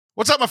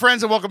What's up, my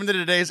friends, and welcome to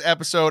today's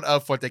episode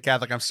of Forte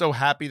Catholic. I'm so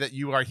happy that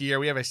you are here.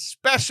 We have a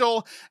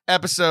special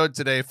episode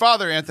today.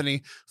 Father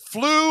Anthony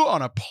flew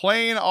on a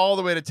plane all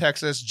the way to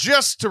Texas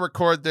just to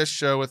record this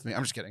show with me.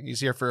 I'm just kidding. He's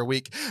here for a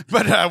week,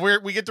 but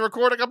we get to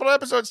record a couple of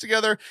episodes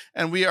together,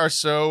 and we are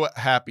so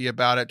happy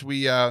about it.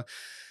 We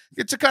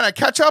get to kind of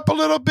catch up a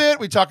little bit.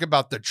 We talk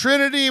about the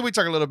Trinity. We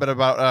talk a little bit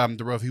about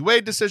the Roe v.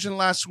 Wade decision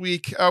last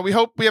week. We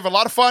hope we have a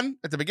lot of fun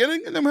at the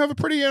beginning, and then we have a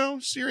pretty,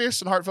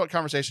 serious and heartfelt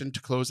conversation to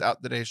close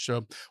out today's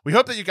show. We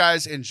hope that you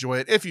guys enjoy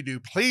it. If you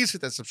do, please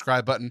hit that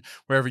subscribe button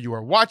wherever you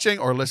are watching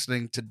or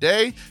listening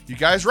today. You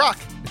guys rock.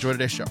 Enjoy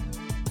today's show.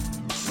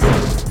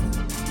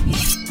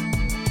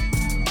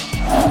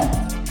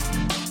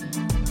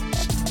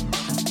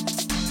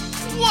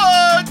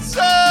 What's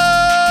up?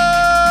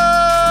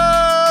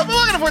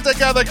 Welcome to Forte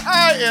Catholic.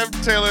 I am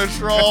Taylor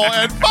Schroll,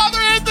 and Father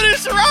Anthony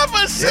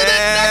Sciarappa is sitting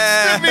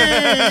next to me.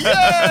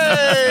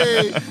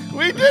 Yay!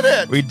 We did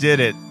it. We did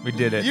it. We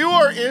did it. You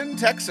are in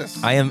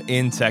Texas. I am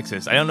in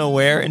Texas. I don't know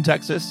where in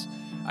Texas.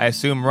 I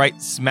assume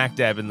right smack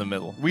dab in the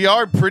middle. We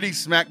are pretty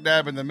smack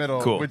dab in the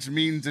middle, Cool. which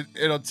means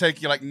it'll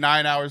take you like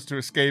 9 hours to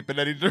escape in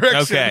any direction.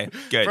 Okay,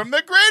 good. From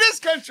the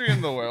greatest country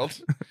in the world.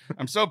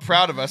 I'm so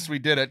proud of us. We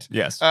did it.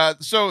 Yes.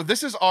 So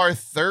this is our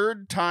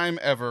third time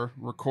ever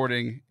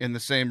recording in the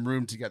same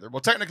room together.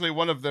 Well, technically,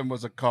 one of them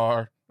was a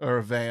car or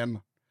a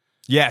van.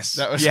 Yes.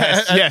 That was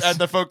yes. at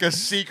the Focus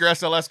Seeker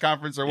SLS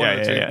conference or one of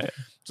the two. Yeah.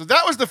 So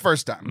that was the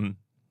first time. Mm.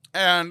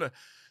 And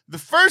the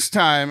first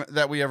time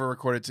that we ever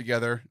recorded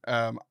together,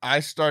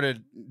 I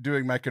started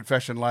doing my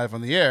confession live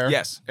on the air.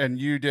 Yes. And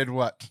you did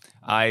what?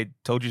 I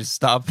told you to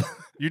stop.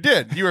 You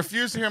did. You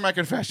refused to hear my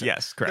confession.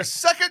 Yes, The correct.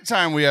 second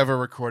time we ever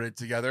recorded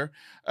together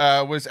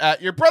was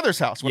at your brother's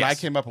house when Yes. I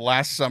came up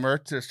last summer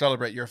to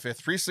celebrate your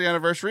 5th priestly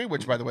anniversary,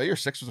 which, by the way, your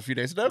 6th was a few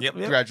days ago. Yep.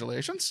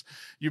 Congratulations.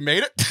 You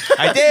made it.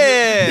 I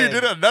did. You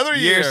did another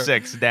year. Year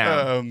 6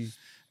 down.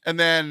 And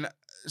then,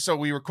 so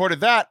we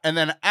recorded that. And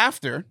then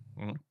after,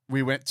 Mhm.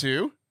 we went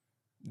to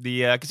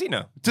The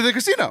casino. the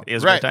casino. It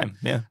was right. a great time.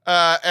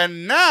 Yeah.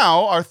 And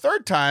now, our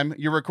third time,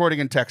 you're recording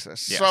in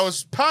Texas. Yes. So I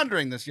was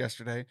pondering this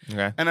yesterday.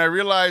 Okay. And I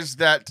realized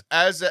that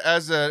as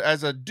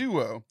a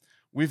duo,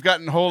 we've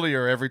gotten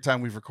holier every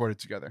time we've recorded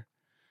together.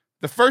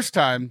 The first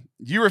time,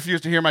 you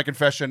refused to hear my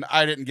confession.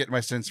 I didn't get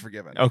my sins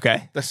forgiven.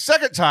 Okay. The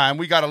second time,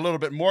 we got a little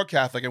bit more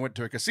Catholic and went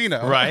to a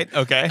casino. Right.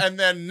 Okay. And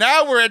then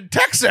now we're in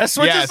Texas,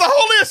 which Yes. is the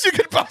holiest you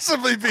could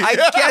possibly be. I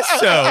guess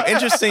so.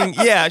 Interesting.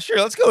 Yeah, sure.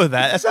 Let's go with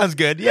that. That sounds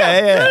good.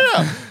 Yeah.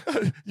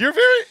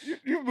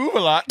 You move a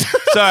lot.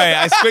 Sorry,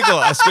 I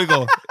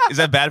squiggle. Is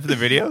that bad for the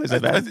video? Is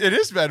that bad? It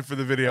is bad for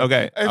the video.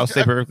 Okay. I'll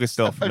stay perfectly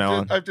still from now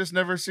on. I've just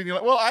never seen you.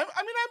 Well, I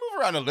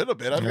move around a little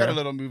bit. I've got a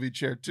little movie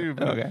chair too.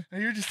 But Okay.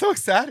 You're just so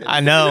excited.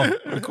 I know.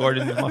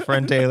 Recording with my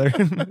friend Taylor.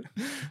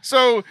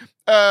 So,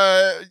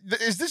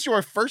 is this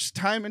your first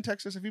time in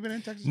Texas? Have you been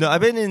in Texas? No,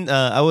 I've been in.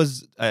 I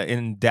was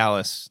in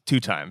Dallas 2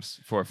 times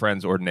for a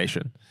friend's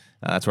ordination.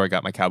 That's where I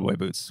got my cowboy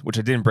boots, which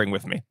I didn't bring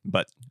with me.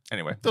 But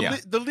anyway,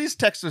 The least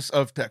Texas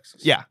of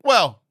Texas. Yeah.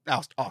 Well,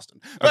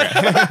 Austin. Okay.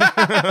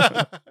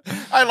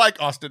 I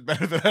like Austin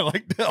better than I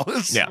like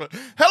Dallas. Yeah. But,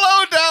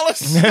 hello,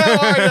 Dallas.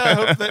 How are you? I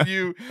hope that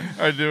you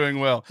are doing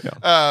well.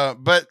 Yeah.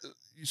 But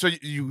so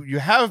you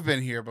have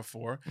been here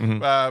before.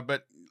 Mhm.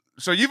 But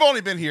so you've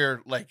only been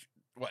here like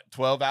what,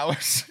 12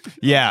 hours?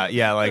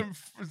 Yeah, like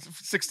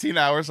 16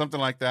 hours, something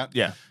like that.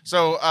 yeah.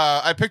 So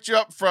I picked you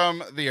up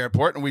from the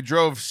airport, and we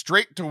drove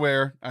straight to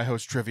where I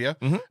host trivia.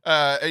 Mhm.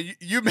 And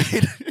you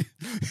made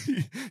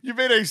you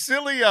made a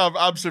silly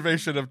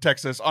observation of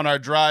Texas on our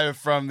drive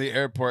from the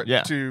airport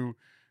Yeah. to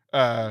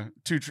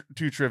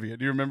trivia.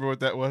 Do you remember what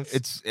that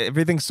was?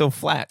 Everything's so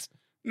flat.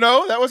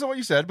 No, that wasn't what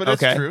you said, but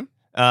it's Okay. true.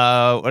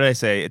 What did I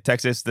say?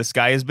 Texas, the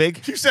sky is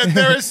big. You said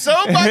there is so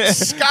much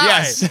sky.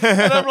 Yes.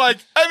 And I'm like,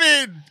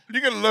 you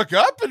can look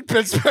up in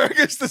Pittsburgh.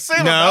 It's the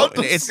same No, amount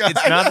of it's sky.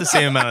 not the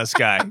same amount of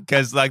sky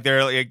because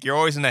you're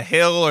always in a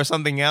hill or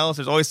something else.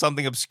 There's always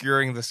something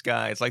obscuring the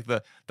sky. It's like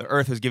the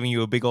earth is giving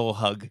you a big old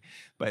hug.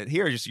 But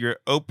here, you're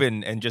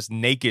open and just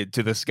naked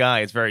to the sky.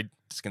 It's very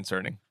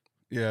disconcerting.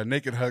 Yeah,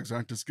 naked hugs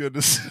aren't as good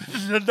as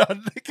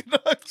non-naked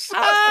hugs.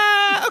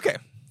 Okay.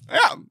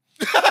 Yeah.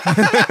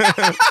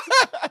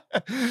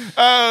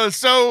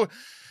 So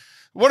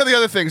one of the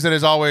other things that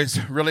is always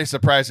really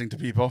surprising to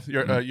people,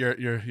 you're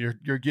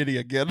giddy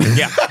again.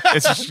 Yeah,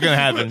 it's just gonna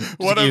happen. Just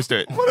get used to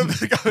it.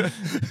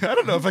 I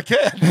don't know if I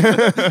can.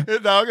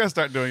 No, I'm gonna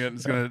start doing it. And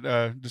it's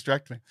gonna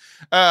distract me.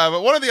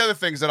 But one of the other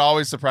things that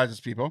always surprises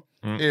people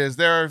is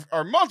there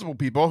are multiple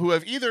people who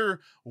have either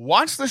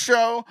watched the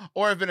show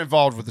or have been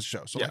involved with the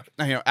show. So,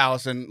 like,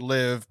 Allison,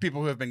 Liv,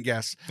 people who have been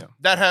guests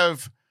that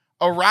have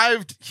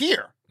arrived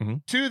here.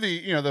 To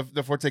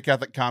the Forte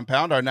Catholic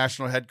compound, our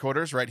national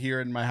headquarters right here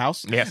in my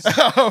house. Yes.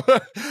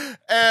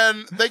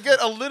 And they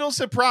get a little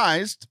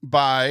surprised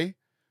by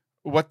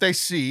what they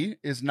see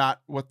is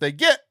not what they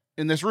get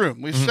in this room.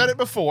 We've said it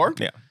before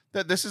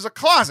that this is a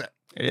closet.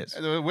 It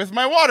is. with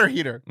my water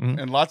heater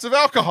and lots of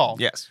alcohol.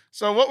 Yes.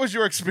 So what was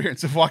your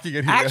experience of walking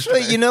in here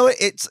Actually, yesterday? you know,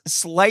 it's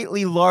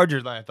slightly larger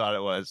than I thought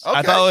it was. I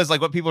Okay. thought it was like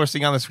what people were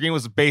seeing on the screen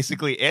was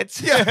basically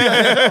it. Yeah.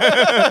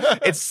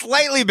 It's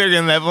slightly bigger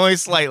than that, but only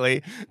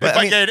slightly. But if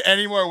I gain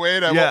any more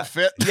weight, I won't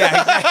fit.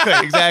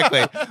 Yeah,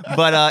 exactly.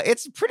 But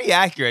it's pretty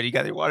accurate. You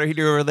got your water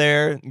heater over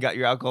there, you got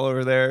your alcohol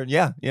over there.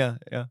 Yeah.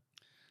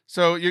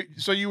 So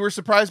you were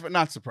surprised but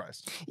not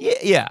surprised.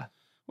 Yeah.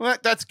 Well,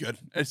 that's good.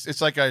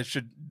 It's like I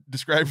should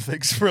describe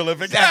things for a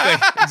living.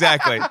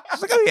 Exactly.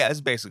 It's like, oh yeah,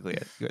 that's basically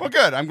it. Good. Well,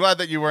 good. I'm glad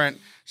that you weren't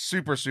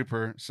super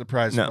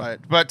surprised No. by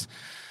it. But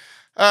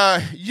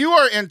you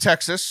are in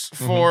Texas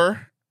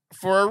for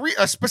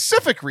a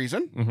specific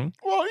reason. Mm-hmm.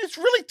 Well, it's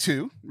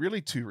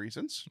really two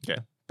reasons.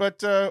 Okay.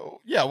 But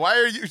why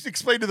are you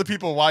explain to the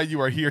people why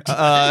you are here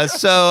today?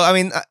 So I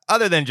mean,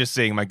 other than just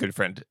seeing my good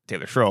friend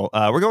Taylor Schroll,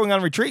 we're going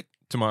on retreat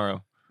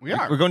tomorrow. We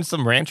are. We're going to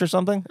some ranch or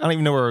something. I don't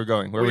even know where we're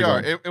going. Where We are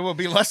are. going? It will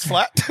be less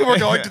flat. We're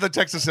going to the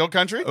Texas Hill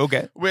Country.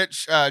 Okay.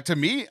 Which to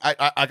me,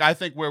 I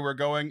think where we're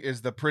going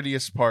is the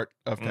prettiest part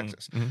of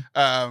Texas.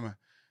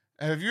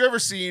 Have you ever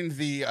seen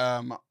the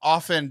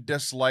often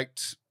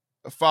disliked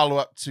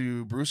follow-up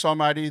to Bruce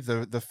Almighty,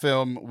 the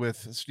film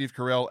with Steve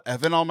Carell,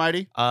 Evan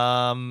Almighty?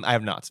 I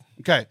have not.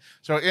 Okay,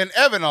 so in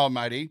Evan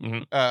Almighty,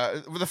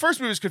 Mhm. the first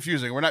movie is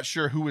confusing. We're not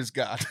sure who is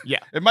God. Yeah.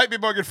 It might be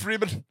Morgan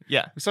Freeman.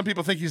 Yeah. Some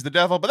people think he's the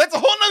devil, but that's a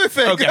whole other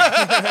thing.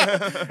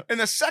 Okay. In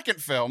the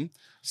second film,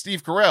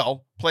 Steve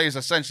Carell plays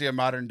essentially a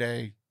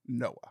modern-day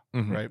Noah,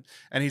 Mhm. right?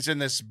 And he's in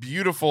this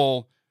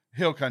beautiful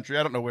hill country.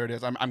 I don't know where it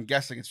is. I'm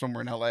guessing it's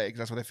somewhere in LA because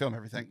that's where they film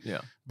everything. Yeah.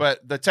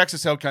 But the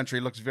Texas Hill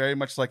Country looks very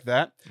much like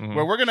that, Mhm.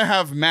 where we're going to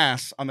have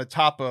mass on the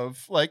top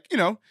of, like,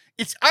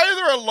 it's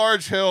either a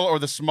large hill or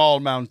the small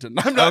mountain.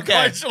 I'm not Okay.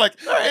 quite sure. Like,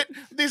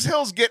 these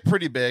hills get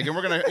pretty big, and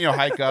we're going to,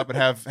 hike up and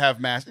have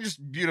mass. It's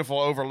just beautiful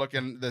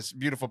overlooking this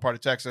beautiful part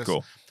of Texas.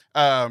 Cool.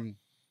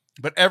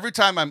 But every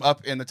time I'm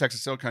up in the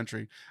Texas Hill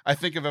Country, I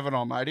think of Evan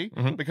Almighty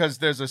Mhm. because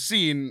there's a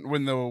scene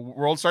when the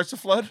world starts to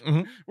flood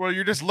Mhm. where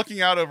you're just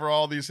looking out over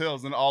all these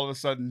hills and all of a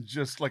sudden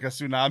just like a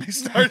tsunami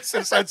starts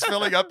and starts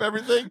filling up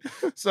everything.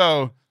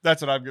 So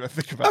that's what I'm going to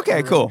think about. Okay,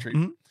 when we're cool. on retreat.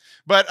 Mhm.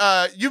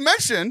 But you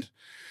mentioned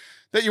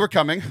that you were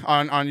coming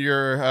on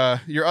your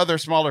other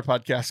smaller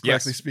podcast,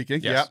 correctly Yes.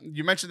 speaking. Yes. Yeah,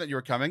 you mentioned that you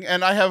were coming,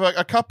 and I have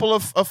a couple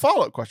of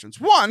follow-up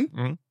questions. One,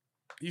 Mhm.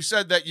 you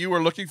said that you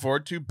were looking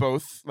forward to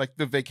both like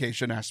the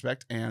vacation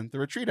aspect and the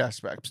retreat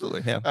aspect.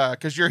 Absolutely. Yeah.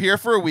 Because you're here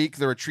for a week.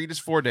 The retreat is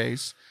 4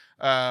 days.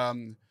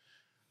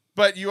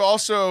 But you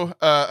also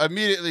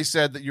immediately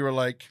said that you were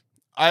like,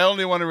 I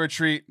only want to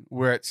retreat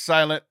where it's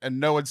silent and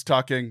no one's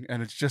talking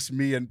and it's just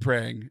me and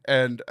praying.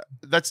 And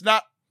that's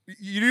not,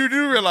 you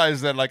do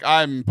realize that like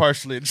I'm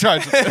partially in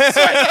charge of this.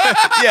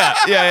 yeah.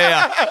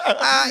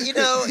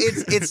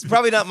 It's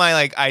probably not my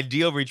like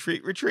ideal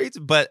retreats,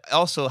 but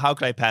also how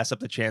could I pass up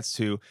the chance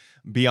to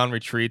be on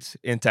retreat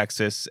in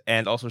Texas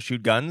and also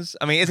shoot guns?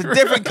 I mean, it's a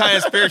different kind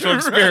of spiritual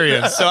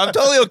experience, so I'm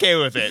totally okay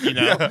with it.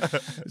 Yeah.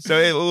 So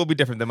it will be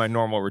different than my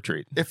normal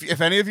retreat.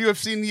 If any of you have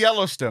seen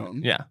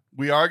Yellowstone, Yeah.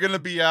 we are going to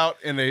be out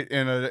in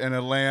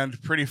a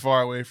land pretty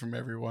far away from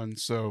everyone.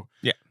 So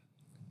Yeah.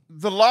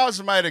 The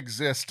laws might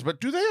exist,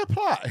 but do they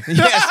apply?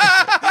 Yes.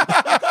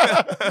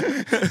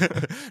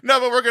 No,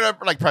 but we're gonna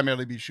like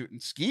primarily be shooting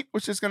skeet,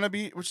 which is gonna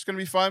be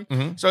fun.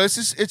 Mhm. So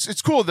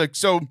it's cool.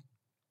 So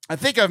I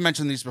think I've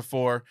mentioned these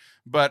before,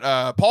 but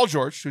Paul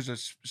George, who's a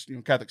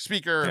Catholic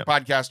speaker, Yeah.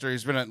 podcaster,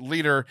 he's been a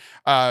leader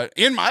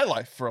in my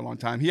life for a long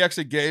time. He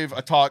actually gave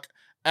a talk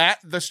at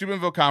the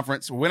Steubenville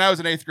conference when I was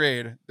in 8th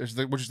grade, which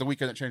is the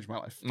weekend that changed my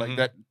life. Like Mhm.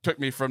 that took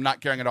me from not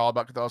caring at all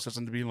about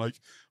Catholicism to being like,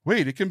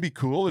 wait, it can be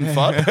cool and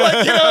fun. Like,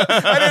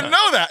 I didn't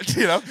know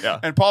that, Yeah.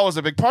 And Paul was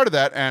a big part of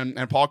that.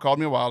 And Paul called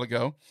me a while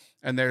ago,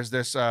 and there's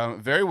this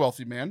very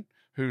wealthy man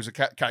who's a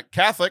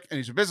Catholic, and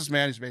he's a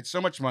businessman. He's made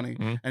so much money,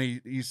 Mhm.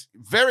 and he's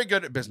very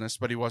good at business,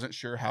 but he wasn't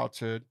sure how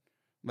to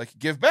like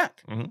give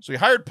back. Mhm. So he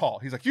hired Paul.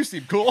 He's like, you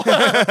seem cool.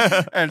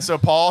 And so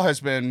Paul has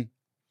been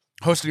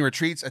hosting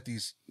retreats at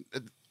these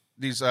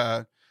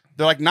they're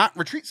like not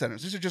retreat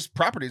centers. These are just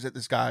properties that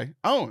this guy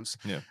owns.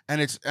 Yeah. And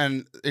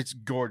it's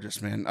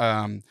gorgeous, man.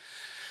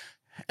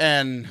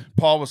 And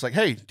Paul was like,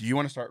 hey, do you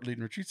want to start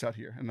leading retreats out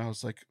here? And I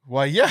was like,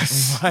 why,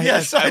 yes. Why,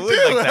 yes, yes, I do.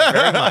 would like that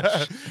very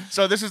much.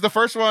 So this is the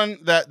first one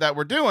that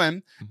we're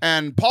doing.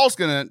 And Paul's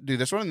going to do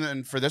this one. And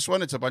then for this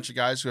one, it's a bunch of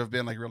guys who have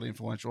been like really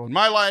influential in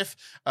my life.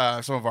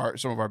 Some of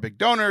our big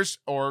donors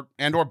or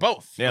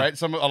both, Yeah. right?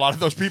 A lot of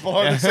those people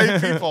are the same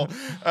people.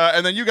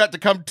 And then you got to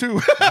come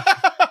too.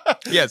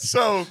 Yes.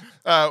 So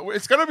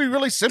it's going to be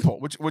really simple,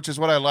 which is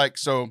what I like.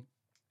 So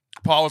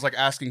Paul was like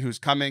asking who's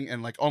coming,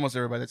 and like almost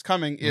everybody that's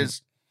coming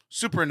is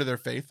super into their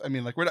faith. I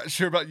mean, like we're not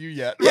sure about you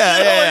yet.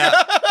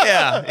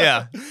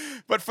 Yeah.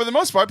 But for the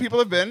most part, people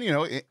have been,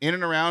 in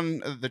and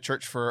around the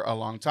church for a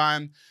long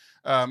time.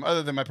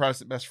 Other than my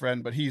Protestant best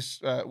friend, but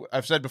he's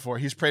I've said before,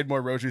 he's prayed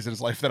more rosaries in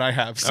his life than I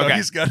have, so Okay.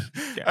 he's good.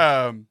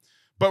 Yeah.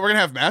 But we're gonna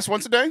have mass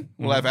once a day.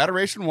 We'll Mhm. have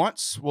adoration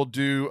once. We'll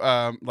do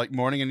like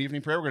morning and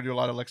evening prayer. We're gonna do a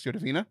lot of Lectio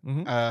Divina.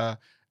 Mhm.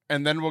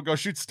 and then we'll go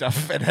shoot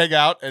stuff and hang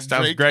out and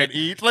Sounds drink great. and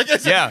eat. Like,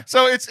 Yeah.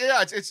 So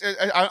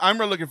I'm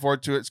really looking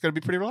forward to it. It's going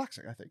to be pretty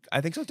relaxing, I think.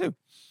 I think so too.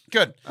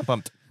 Good. I'm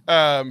pumped.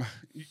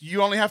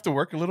 You only have to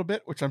work a little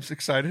bit, which I'm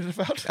excited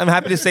about. I'm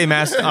happy to say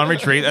mass on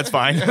retreat. That's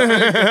fine.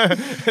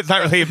 It's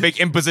not really a big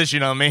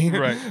imposition on me.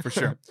 Right, for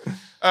sure.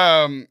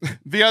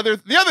 The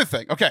other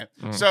thing. Okay,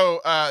 so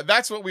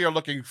that's what we are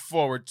looking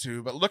forward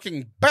to. But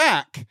looking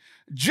back,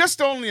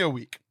 just only a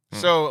week.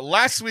 So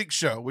last week's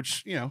show,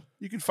 which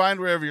you can find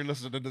wherever you're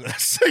listening to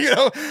this,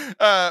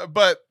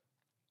 but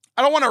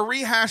I don't want to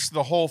rehash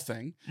the whole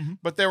thing.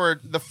 But there were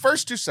the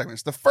first two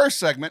segments. The first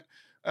segment.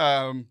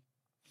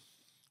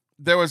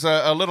 There was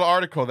a little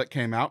article that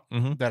came out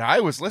that I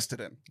was listed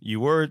in.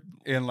 You were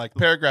in like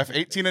paragraph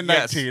 18 and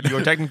 19. Yes, you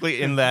were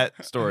technically in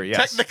that story.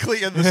 Yes.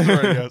 Technically in the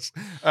story,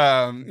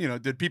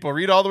 yes. Did people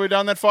read all the way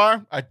down that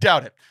far? I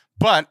doubt it.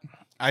 But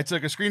I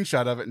took a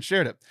screenshot of it and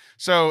shared it.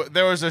 So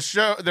there was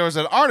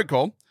an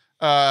article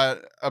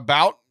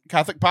about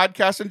Catholic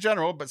podcasts in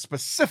general, but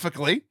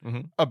specifically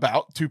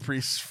about two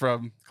priests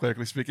from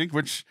Clerically Speaking,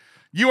 which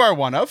you are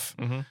one of.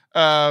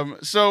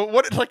 So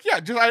what?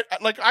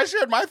 I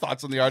shared my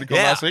thoughts on the article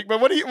last week. But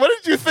what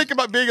did you think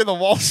about being in the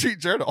Wall Street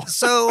Journal?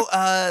 So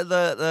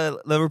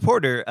the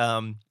reporter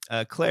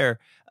Claire,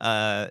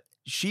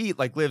 she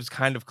lives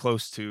kind of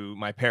close to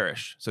my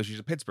parish, so she's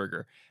a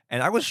Pittsburgher,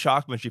 and I was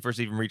shocked when she first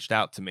even reached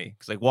out to me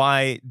because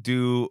why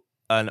do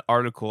an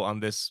article on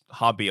this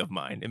hobby of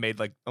mine? It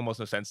made almost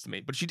no sense to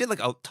me. But she did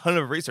a ton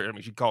of research. I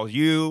mean, she calls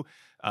you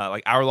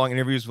hour-long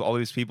interviews with all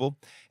these people,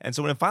 and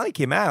so when it finally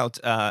came out.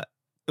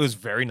 It was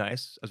very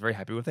nice. I was very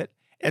happy with it.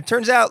 And it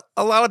turns out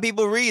a lot of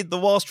people read the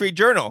Wall Street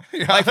Journal.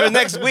 For the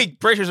next week,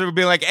 parishioners would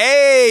be like,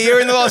 "Hey, you're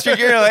in the Wall Street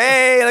Journal.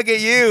 Hey, look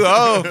at you.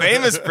 Oh,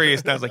 famous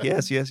priest." And I was like,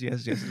 "Yes.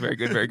 Very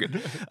good, very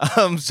good."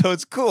 So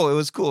it's cool. It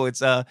was cool.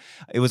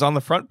 It was on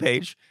the front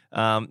page.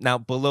 Now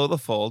below the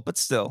fold, but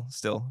still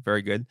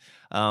very good.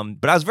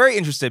 But I was very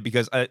interested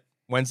because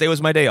Wednesday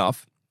was my day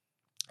off.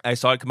 I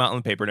saw it come out on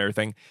the paper and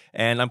everything.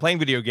 And I'm playing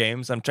video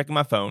games. I'm checking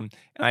my phone,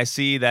 and I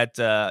see that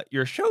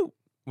your show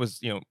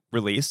was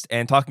released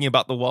and talking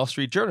about the Wall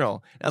Street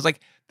Journal. And I was like,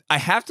 I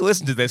have to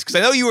listen to this because I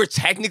know you were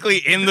technically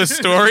in the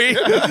story.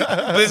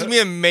 But this is going to be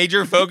a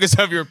major focus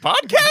of your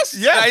podcast.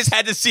 Yeah, I just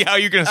had to see how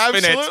you're going to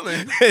spin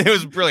it. It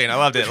was brilliant. I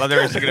loved it. Loved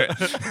every second of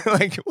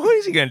it. What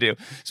is he going to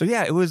do? So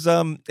yeah, it was.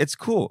 It's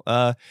cool.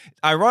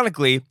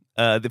 Ironically,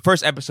 the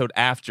first episode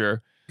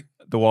after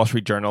the Wall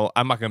Street Journal,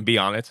 I'm not going to be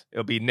on it.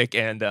 It'll be Nick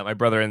and my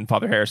brother and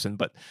Father Harrison.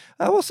 But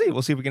we'll see.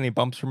 We'll see if we get any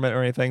bumps from it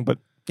or anything. But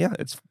yeah,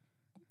 it's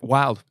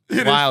wild.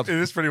 It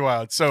is pretty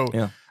wild. So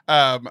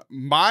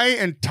my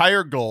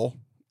entire goal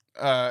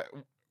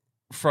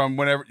from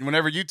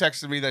whenever you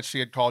texted me that she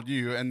had called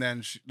you and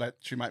then that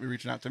she might be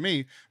reaching out to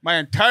me, my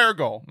entire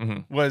goal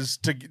was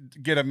to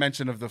get a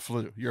mention of the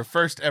flu, your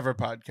first ever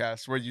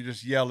podcast where you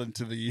just yell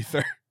into the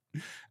ether.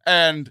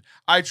 And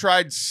I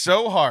tried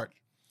so hard.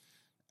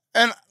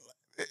 And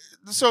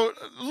so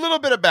a little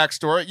bit of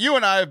backstory. You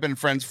and I have been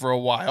friends for a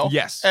while.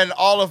 Yes. And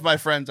all of my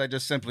friends I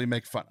just simply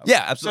make fun of.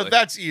 Yeah, absolutely. So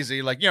that's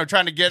easy.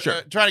 Trying to get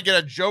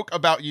a joke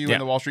about you in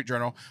the Wall Street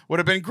Journal would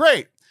have been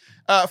great.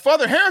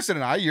 Father Harrison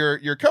and I,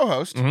 your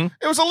co-host,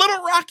 it was a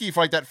little rocky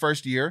for that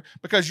first year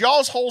because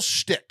y'all's whole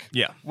shtick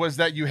was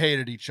that you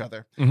hated each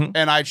other.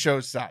 And I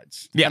chose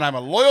sides. Yeah. And I'm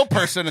a loyal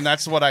person and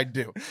that's what I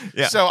do.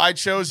 Yeah. So I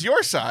chose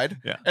your side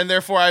and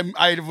therefore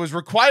I was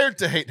required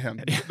to hate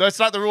him. That's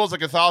not the rules of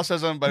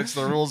Catholicism, but it's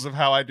the rules of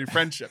how I do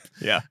friendship.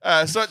 Yeah.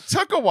 So it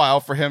took a while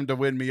for him to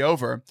win me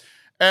over.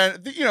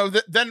 And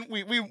then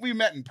we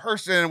met in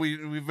person.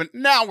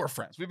 Now we're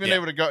friends. We've been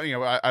able to go.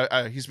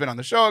 He's been on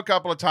the show a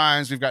couple of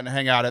times. We've gotten to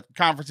hang out at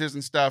conferences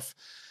and stuff.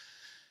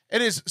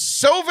 It is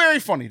so very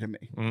funny to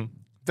me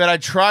that I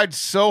tried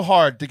so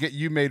hard to get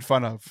you made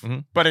fun of,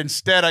 but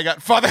instead I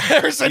got Father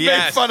Harrison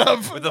made fun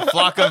of with the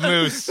flock of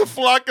moose. The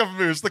flock of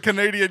moose. The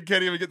Canadian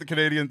can't even get the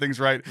Canadian things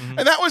right,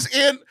 and that was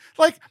in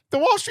the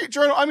Wall Street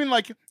Journal. I mean,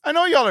 I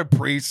know y'all are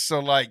priests,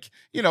 so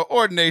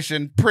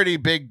ordination, pretty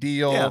big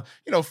deal.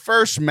 Yeah.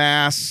 First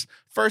mass,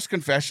 first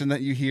confession that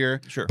you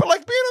hear. Sure, but being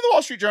in the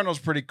Wall Street Journal is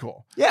pretty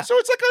cool. Yeah, so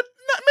it's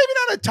maybe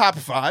not a top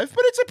 5,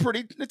 but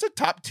it's a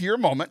top tier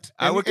moment.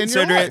 I would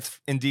consider it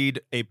indeed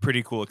a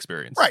pretty cool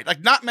experience. Right,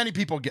 not many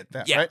people get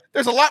that. Yeah. Right,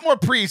 there's a lot more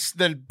priests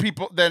than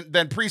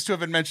priests who have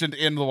been mentioned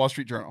in the Wall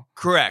Street Journal.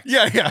 Correct.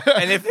 Yeah.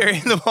 And if they're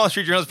in the Wall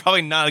Street Journal, it's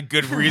probably not a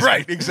good reason.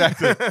 Right,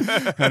 exactly.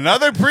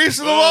 Another priest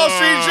of the Wall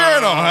Street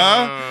Journal,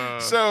 huh?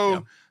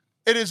 So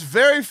it is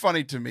very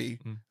funny to me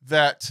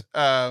that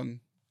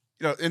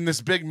in this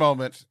big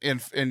moment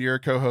in your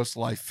co-host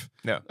life,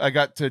 I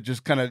got to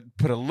just kind of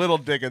put a little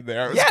dig in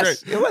there. It was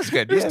great. It was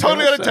good. It was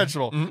totally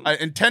unintentional. I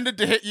intended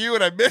to hit you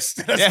and I missed.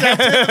 And I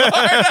stepped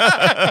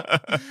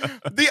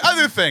in the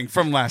other thing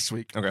from last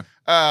week. Okay.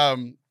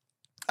 I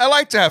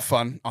like to have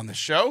fun on the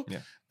show.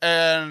 Yeah.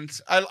 And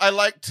I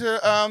like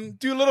to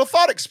do little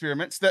thought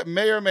experiments that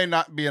may or may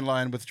not be in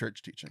line with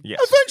church teaching. Yes.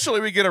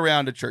 Eventually we get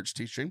around to church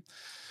teaching.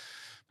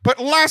 But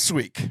last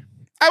week,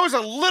 I was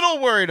a little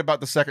worried about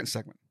the second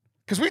segment.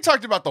 Because we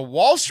talked about the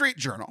Wall Street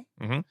Journal,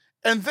 and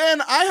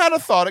then I had a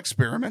thought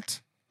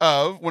experiment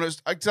of when it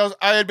was,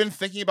 I had been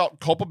thinking about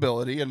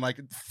culpability and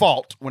like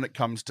fault when it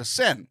comes to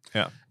sin.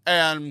 Yeah.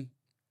 And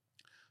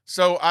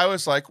so I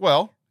was like,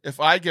 well, if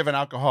I give an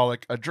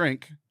alcoholic a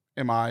drink,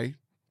 am I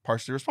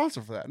partially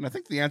responsible for that? And I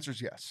think the answer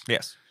is yes.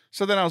 Yes.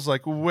 So then I was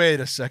like, wait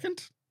a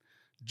second.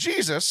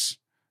 Jesus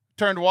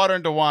turned water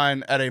into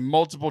wine at a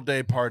multiple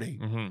day party.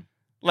 Mm-hmm.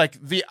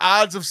 Like the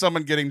odds of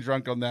someone getting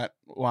drunk on that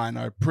wine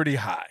are pretty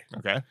high.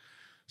 Okay.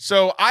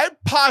 So I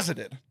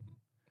posited,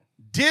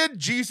 did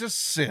Jesus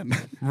sin?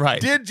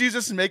 Right. Did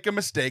Jesus make a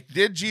mistake?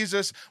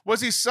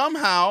 Was he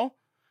somehow,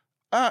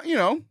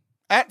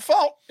 at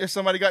fault if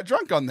somebody got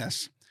drunk on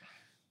this?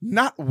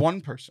 Not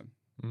one person,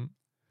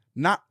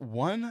 not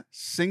one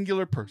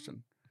singular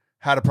person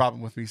had a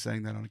problem with me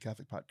saying that on a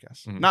Catholic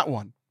podcast. Not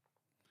one.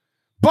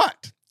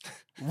 But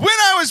when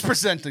I was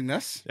presenting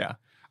this,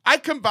 I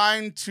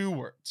combined two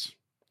words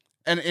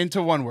and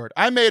into one word.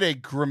 I made a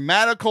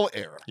grammatical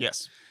error.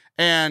 Yes.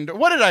 And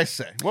what did I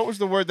say? What was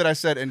the word that I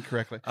said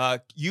incorrectly?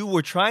 You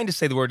were trying to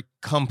say the word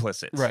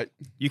complicit. Right.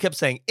 You kept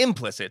saying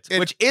implicit,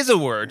 which is a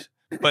word,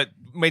 but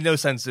made no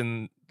sense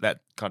in that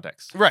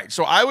context. Right.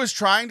 So I was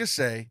trying to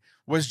say,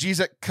 was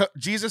Jesus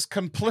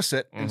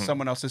complicit in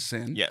someone else's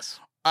sin? Yes.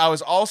 I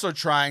was also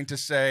trying to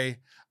say,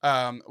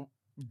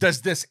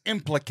 does this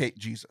implicate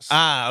Jesus?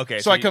 Okay.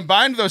 So I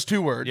combined those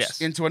two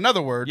words into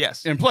another word,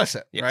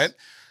 implicit, right?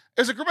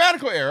 It's a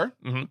grammatical error.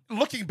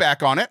 Looking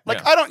back on it,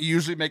 I don't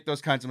usually make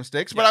those kinds of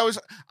mistakes, but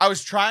I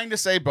was trying to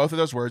say both of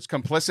those words,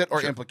 complicit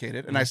or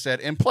implicated, and I said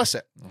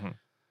implicit.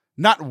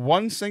 Not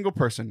one single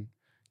person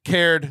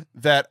cared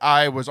that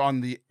I was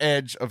on the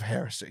edge of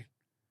heresy.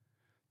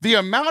 The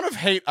amount of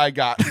hate I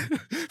got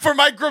for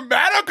my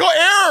grammatical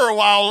error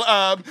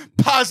while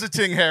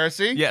positing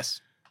heresy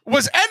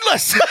was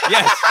endless.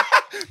 Yes.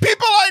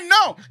 People I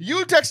know.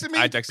 You texted me.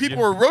 I texted people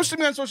you. were roasting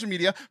me on social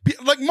media.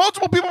 Like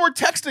multiple people were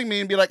texting me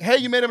and be like, hey,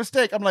 you made a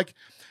mistake. I'm like,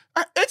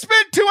 it's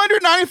been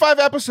 295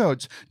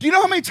 episodes. Do you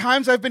know how many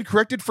times I've been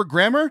corrected for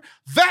grammar?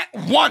 That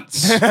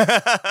once. In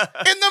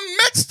the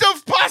midst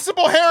of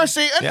possible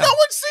heresy, and no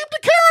one seemed to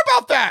care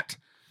about that.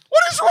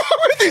 What is wrong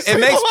with these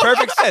people? It makes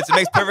perfect sense. It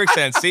makes perfect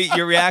sense. See,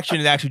 your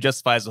reaction actually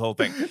justifies the whole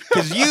thing.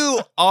 Because you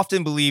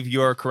often believe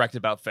you're correct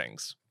about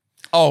things.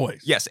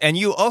 Always. Yes, and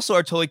you also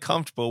are totally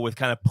comfortable with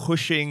kind of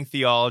pushing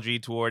theology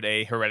toward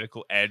a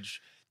heretical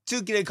edge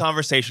to get a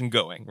conversation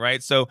going,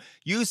 right? So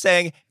you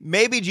saying,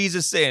 maybe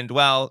Jesus sinned,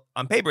 well,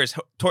 on paper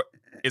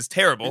is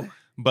terrible,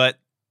 but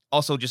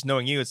also just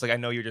knowing you, it's like, I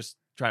know you're just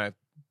trying to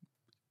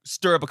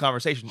stir up a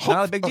conversation.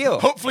 Not a big deal.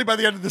 Hopefully by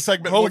the end of the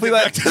segment, hopefully,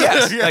 like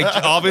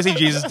obviously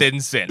Jesus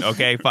didn't sin.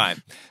 Okay,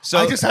 fine. So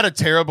I just had a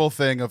terrible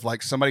thing of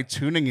like somebody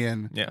tuning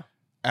in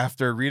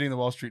after reading the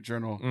Wall Street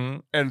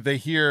Journal and they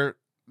hear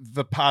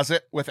the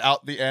posit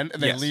without the end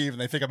and they leave and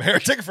they think I'm a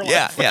heretic for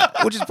life.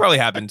 Which has probably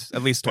happened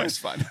at least twice. It's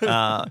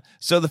fun.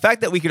 So the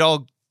fact that we could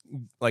all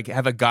like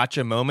have a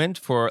gotcha moment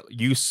for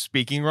you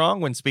speaking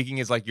wrong when speaking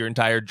is like your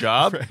entire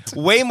job,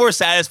 way more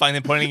satisfying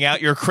than pointing out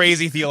your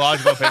crazy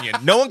theological opinion.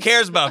 No one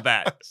cares about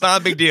that. It's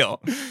not a big deal.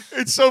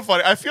 It's so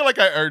funny. I feel like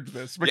I earned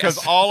this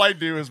because all I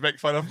do is make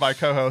fun of my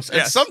co-hosts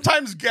and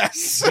sometimes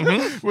guests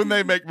when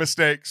they make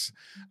mistakes.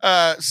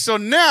 So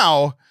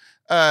now,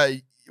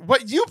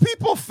 what you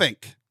people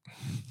think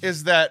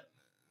is that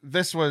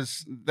this would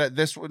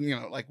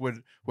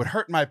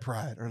hurt my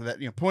pride, or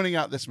that pointing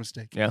out this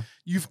mistake.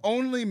 You've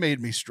only made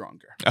me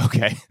stronger.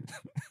 Okay.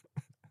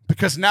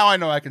 Because now I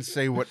know I can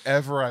say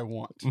whatever I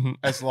want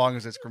as long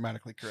as it's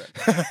grammatically correct.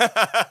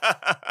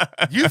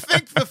 You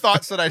think the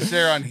thoughts that I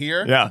share on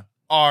here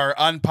are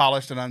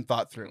unpolished and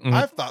unthought through.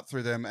 I've thought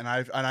through them and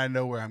I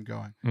know where I'm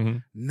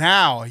going.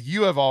 Now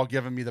you have all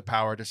given me the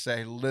power to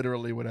say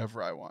literally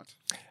whatever I want.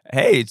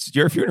 Hey, it's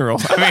your funeral.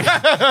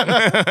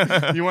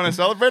 I mean, you want to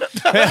celebrate it?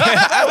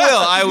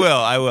 I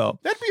will.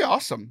 That'd be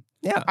awesome.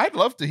 Yeah. I'd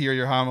love to hear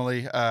your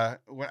homily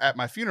at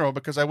my funeral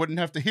because I wouldn't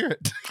have to hear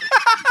it.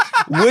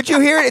 Would you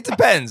hear it? It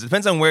depends. It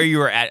depends on where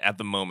you are at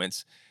the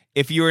moment.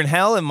 If you were in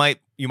hell,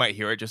 you might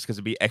hear it just because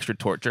it'd be extra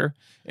torture.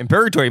 In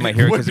purgatory, you might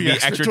hear it because it'd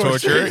be extra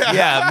torture.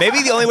 Yeah,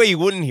 maybe the only way you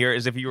wouldn't hear it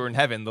is if you were in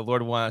heaven. The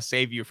Lord would want to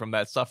save you from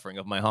that suffering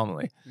of my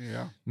homily.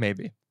 Yeah.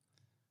 Maybe.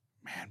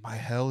 Man, my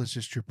hell is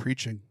just your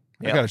preaching.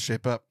 I got to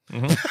shape up.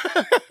 Mm-hmm.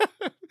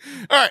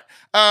 All right.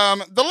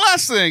 The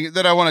last thing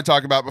that I want to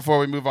talk about before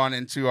we move on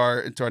into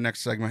our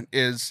next segment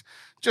is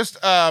just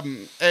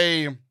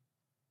we're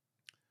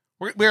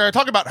going to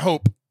talk about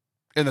hope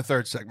in the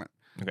third segment.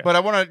 Okay. But I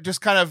want to just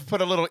kind of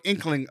put a little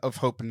inkling of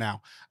hope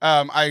now.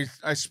 I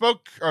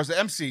spoke, or I was the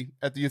MC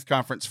at the youth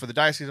conference for the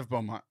Diocese of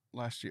Beaumont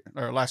last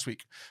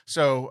week.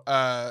 So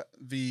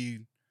the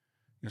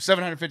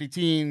 750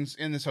 teens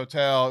in this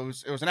hotel.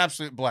 It was an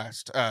absolute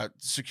blast.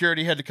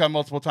 Security had to come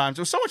multiple times.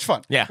 It was so much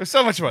fun. Yeah, it was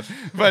so much fun.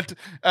 But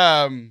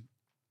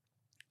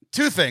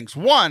two things.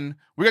 One,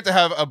 we got to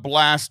have a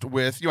blast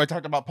with, I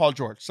talked about Paul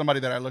George, somebody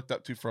that I looked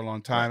up to for a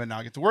long time, and now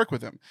I get to work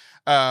with him.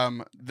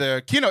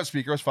 The keynote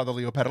speaker was Father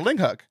Leo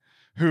Petalinghug,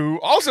 who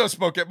also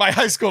spoke at my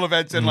high school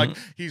events, and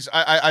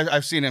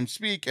I've seen him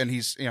speak, and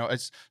he's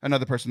it's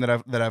another person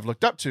that I've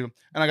looked up to,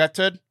 and I got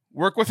to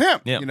work with him.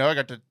 Yeah. You know, I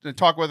got to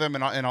talk with him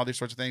and all these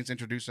sorts of things,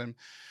 introduce him.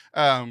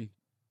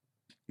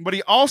 But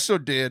he also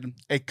did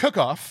a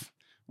cook-off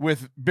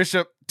with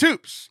Bishop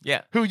Toops,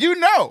 Yeah. who you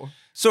know.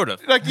 Sort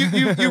of. Like you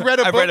read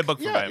a book. I've read a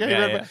book from him. you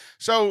read a book.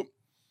 So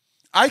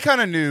I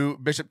kind of knew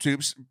Bishop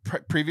Toops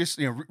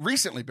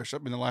recently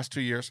Bishop in the last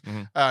 2 years.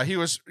 Mhm. He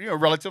was,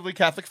 relatively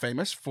Catholic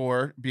famous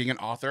for being an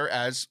author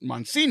as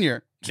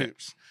Monsignor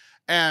Toops.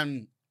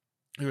 And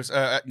he was,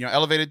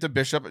 elevated to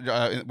bishop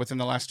within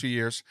the last 2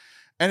 years.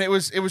 And it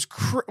was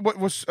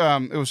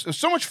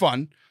so much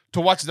fun to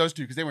watch those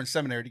two because they were in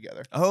seminary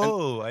together.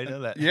 Oh, I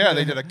know that. Yeah,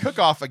 they did a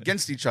cook-off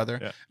against each other.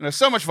 Yeah. And it was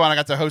so much fun. I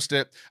got to host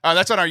it.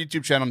 That's on our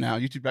YouTube channel now,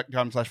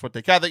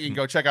 youtube.com/ForteCatholic. You can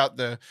go check out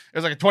it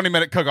was like a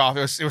 20-minute cook-off.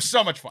 It was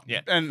so much fun. Yeah.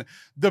 And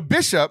the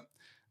bishop,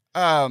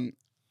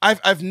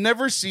 I've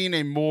never seen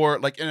a more,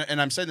 like,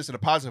 and I'm saying this in a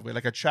positive way,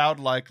 like a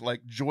childlike,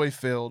 like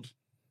joy-filled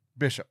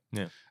bishop.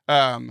 Yeah.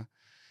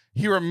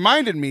 He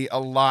reminded me a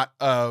lot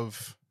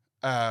of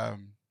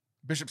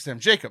Bishop Sam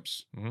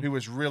Jacobs, Mhm. who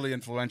was really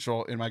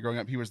influential in my growing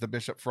up. He was the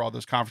bishop for all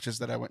those conferences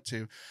that I went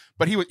to,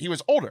 but he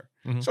was older,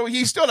 Mhm. so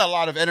he still had a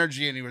lot of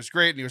energy, and he was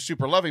great, and he was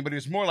super loving. But he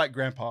was more like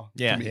Grandpa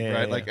Yeah, to me, yeah,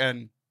 right? yeah,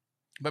 Like,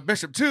 but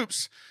Bishop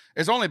Toops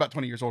is only about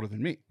 20 years older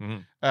than me,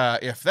 Mhm.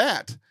 if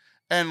that,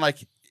 and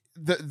like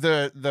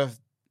the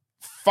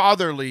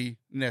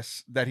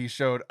fatherliness that he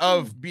showed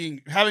of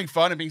having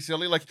fun and being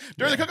silly. Like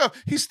during the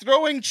cook-off, he's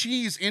throwing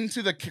cheese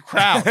into the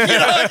crowd.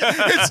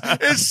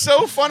 It's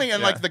so funny,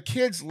 and like the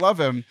kids love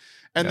him.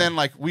 And then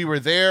like we were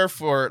there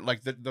for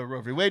like the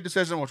Roe v. Wade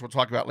decision, which we'll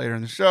talk about later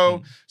in the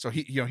show. So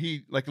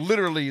he like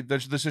literally the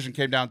decision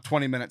came down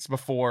 20 minutes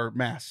before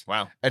mass.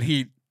 Wow. And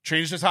he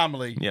changed his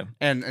homily. Yeah.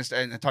 And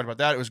talked about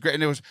that. It was great,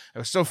 and it was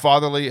so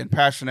fatherly and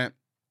passionate.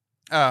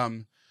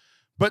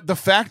 But the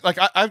fact, like,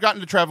 I've gotten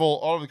to travel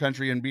all over the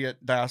country and be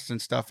at DAS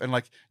and stuff, and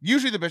like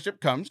usually the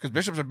bishop comes because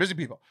bishops are busy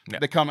people. Yeah.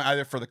 They come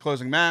either for the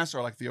closing mass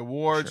or like the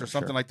awards or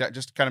something like that,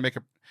 just to kind of make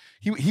a.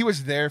 He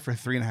was there for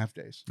 3.5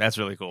 days. That's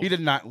really cool. He did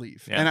not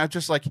leave, Yeah. and I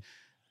just like,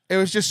 it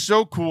was just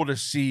so cool to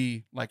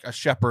see like a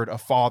shepherd, a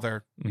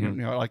father,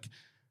 like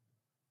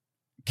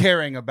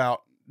caring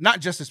about not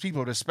just as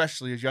people, but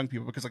especially as young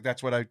people, because like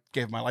that's what I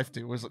gave my life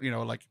to was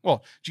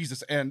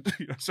Jesus and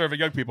serving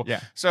young people.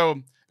 Yeah.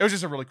 So it was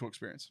just a really cool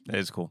experience. That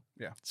is cool.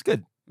 Yeah. It's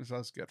good. So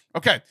that's good.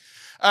 Okay.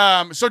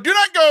 So do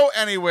not go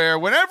anywhere.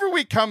 Whenever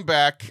we come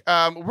back,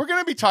 we're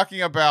going to be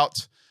talking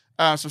about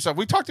some stuff.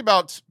 We talked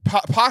about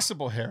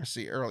possible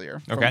heresy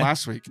earlier from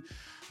last week.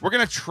 We're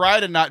going to try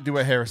to not do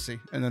a heresy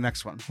in the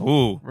next one.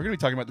 Ooh. We're going to be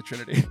talking about the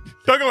Trinity.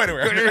 Don't go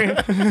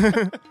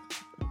anywhere.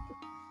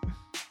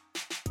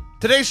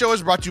 Today's show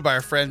is brought to you by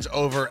our friends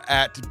over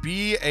at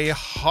Be a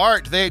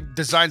Heart. They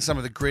designed some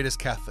of the greatest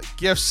Catholic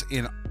gifts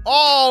in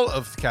all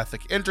of the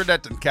Catholic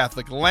internet and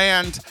Catholic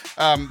land.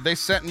 They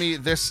sent me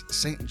this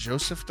St.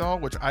 Joseph doll,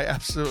 which I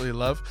absolutely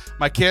love.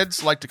 My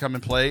kids like to come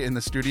and play in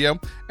the studio,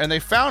 and they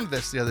found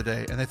this the other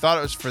day, and they thought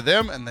it was for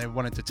them, and they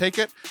wanted to take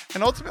it,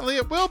 and ultimately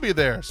it will be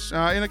theirs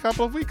in a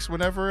couple of weeks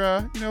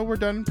whenever we're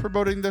done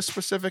promoting this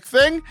specific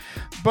thing.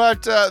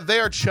 But they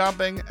are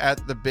chomping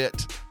at the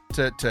bit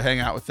to hang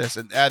out with this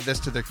and add this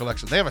to their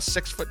collection. They have a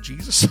 6-foot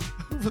Jesus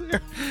over there.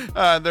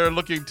 They're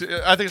looking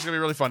to, I think it's going to be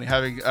really funny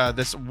having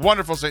this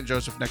wonderful St.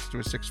 Joseph next to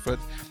a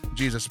 6-foot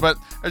Jesus. But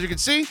as you can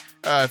see,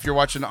 if you're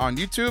watching on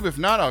YouTube, if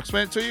not, I'll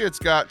explain it to you. It's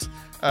got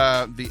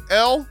the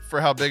L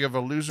for how big of a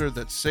loser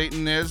that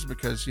Satan is,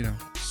 because,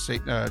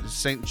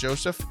 St.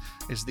 Joseph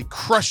is the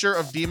crusher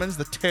of demons,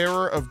 the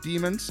terror of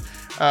demons.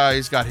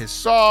 He's got his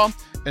saw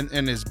and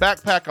in his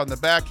backpack on the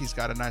back. He's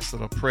got a nice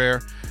little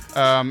prayer.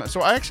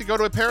 So I actually go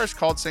to a parish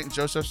called St.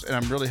 Joseph's, and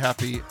I'm really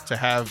happy to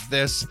have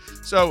this.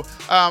 So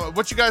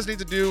what you guys need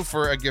to do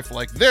for a gift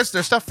like this,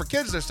 there's stuff for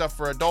kids, there's stuff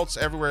for adults,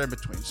 everywhere in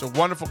between. So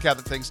wonderful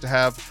Catholic things to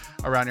have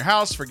around your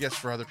house for gifts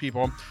for other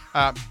people.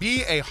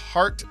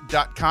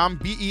 Beaheart.com,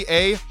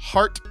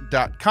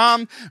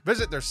 beaheart.com.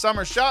 Visit their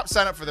summer shop,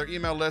 sign up for their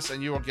email list,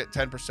 and you will get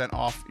 10%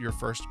 off your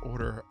first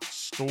order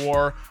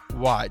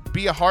store-wide.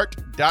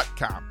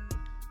 Beaheart.com.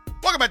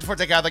 Welcome back to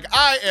Forte Catholic.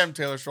 I am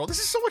Taylor Stroll. This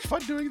is so much fun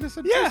doing this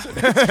in person.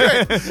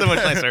 It's great. So much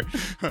nicer.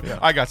 Yeah.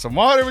 I got some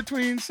water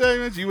between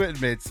segments. You went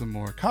and made some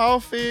more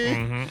coffee.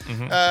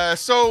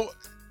 So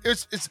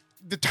it's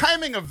the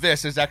timing of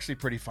this is actually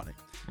pretty funny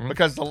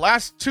because the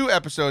last 2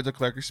 episodes of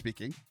Clerically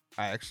Speaking,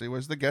 I actually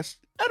was the guest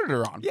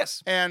editor on.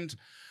 Yes. And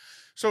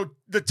so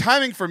the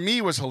timing for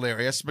me was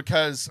hilarious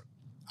because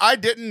I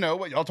didn't know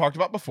what y'all talked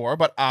about before,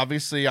 but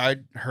obviously I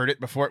heard it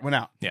before it went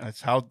out. Yeah.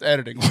 That's how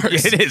editing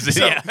works. It is.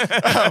 So,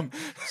 Yeah.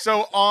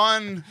 So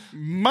on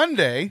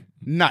Monday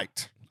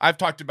night, I've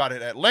talked about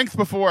it at length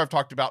before. I've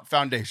talked about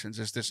Foundations.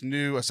 It's this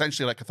new,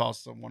 essentially like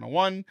Catholicism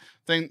 101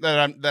 thing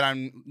that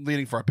I'm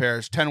leading for our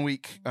parish,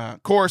 10-week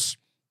course,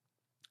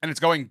 and it's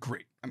going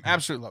great. I'm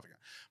absolutely loving it.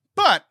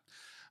 But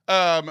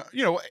a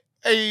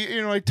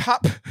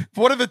top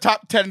one of the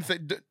top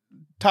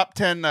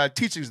 10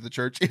 teachings of the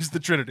church is the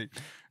Trinity.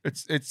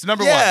 It's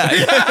number one.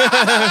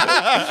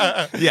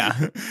 Yeah.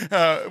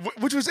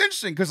 Which was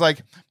interesting because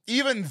like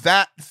even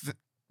that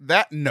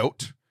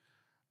note,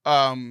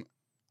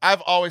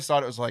 I've always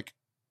thought it was like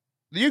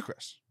the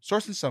Eucharist,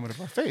 source and summit of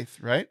our faith,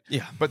 right?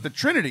 Yeah. But the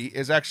Trinity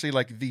is actually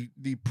like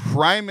the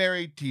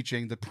primary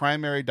teaching, the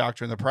primary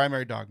doctrine, the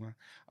primary dogma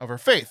of our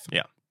faith.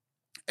 Yeah.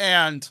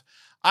 And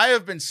I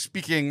have been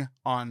speaking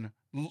on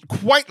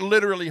quite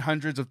literally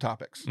hundreds of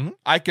topics. Mhm.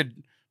 I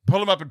could pull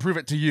them up and prove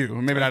it to you,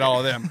 maybe not all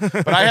of them,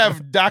 but I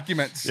have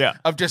documents Yeah.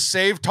 of just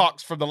saved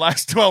talks from the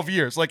last 12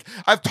 years. Like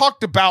I've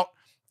talked about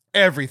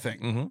everything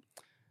Mm-hmm.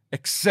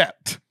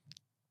 except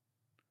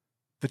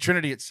the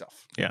Trinity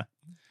itself. Yeah.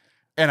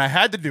 And I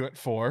had to do it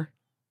for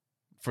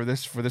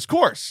this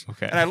course.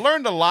 Okay. And I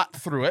learned a lot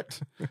through it.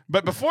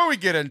 But before we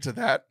get into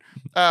that,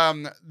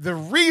 the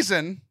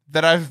reason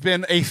that I've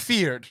been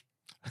afeared,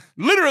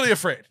 literally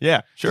afraid,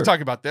 Yeah, sure. to talk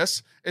about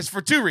this is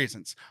for two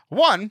reasons.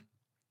 One,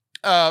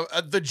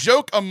 the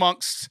joke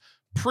amongst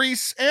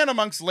priests and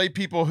amongst lay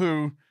people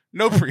who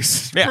know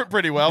priests Yeah.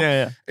 pretty well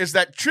yeah. is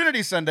that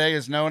Trinity Sunday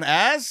is known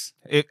as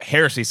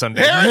Heresy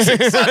Sunday.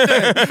 Heresy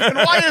Sunday. And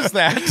why is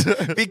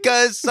that?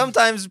 Because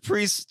sometimes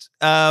priests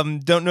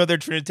don't know their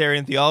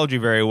Trinitarian theology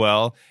very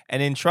well,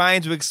 and in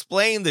trying to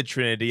explain the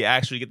Trinity,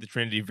 actually get the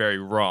Trinity very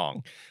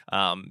wrong.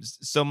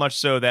 So much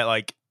so that,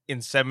 like,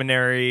 in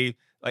seminary,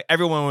 like,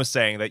 everyone was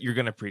saying that you're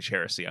going to preach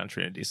heresy on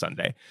Trinity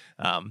Sunday.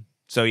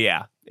 So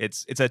yeah,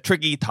 it's a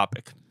tricky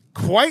topic.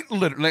 Quite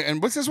literally,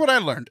 and this is what I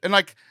learned. And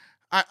like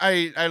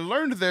I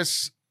learned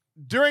this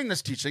during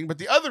this teaching, but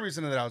the other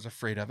reason that I was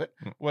afraid of it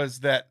was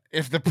that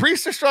if the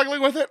priests are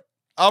struggling with it,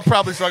 I'll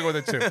probably struggle with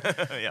it too.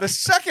 Yeah. The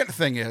second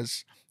thing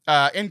is,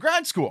 in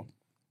grad school,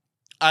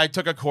 I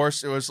took a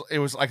course. It was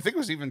I think it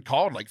was even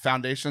called like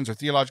Foundations or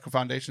Theological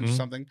Foundations or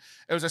something.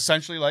 It was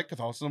essentially like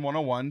Catholicism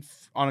 101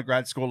 on a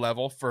grad school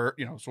level for,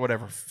 so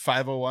whatever,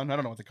 501. I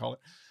don't know what they call it.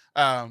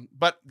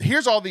 But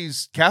here's all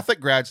these Catholic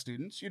grad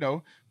students,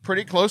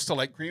 pretty close to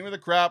like cream of the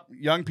crop,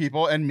 young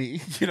people and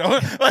me,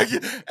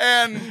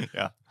 and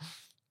Yeah.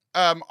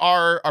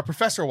 Our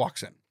professor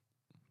walks in.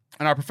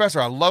 And our professor,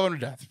 I love him to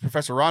death,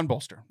 Professor Ron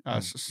Bolster.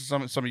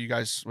 Some of you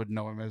guys would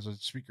know him as a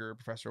speaker,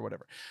 professor, or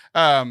whatever.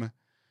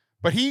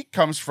 But he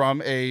comes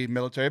from a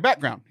military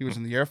background. He was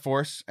in the Air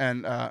Force,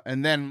 and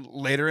then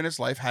later in his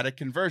life had a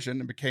conversion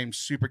and became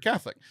super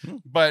Catholic.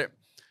 But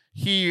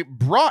he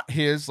brought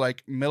his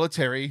like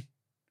military,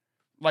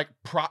 like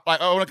I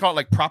want to call it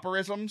like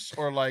properisms,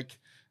 or like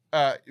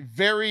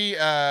very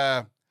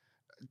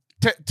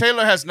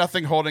Taylor has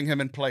nothing holding him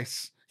in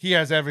place. He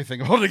has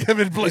everything holding him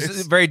in place.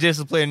 It's a very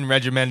disciplined,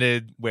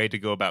 regimented way to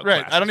go about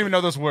Right. class. I don't even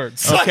know those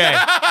words. Okay.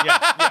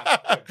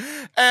 Yeah.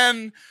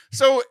 And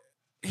so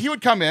he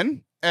would come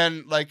in,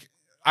 and like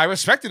I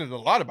respected it a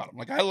lot about him.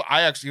 Like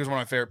I actually, he was one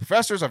of my favorite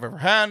professors I've ever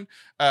had.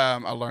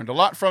 I learned a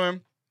lot from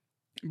him,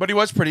 but he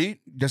was pretty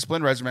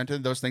disciplined,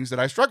 regimented, those things that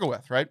I struggle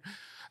with, right?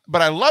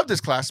 But I loved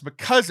this class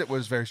because it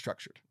was very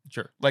structured.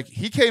 Sure. Like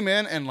he came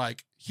in and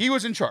like he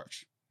was in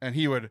charge, and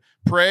he would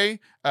pray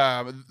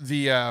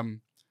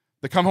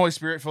the Come Holy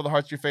Spirit, fill the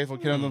hearts of your faithful,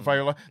 kindle them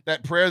fire. Love.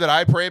 That prayer that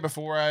I pray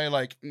before I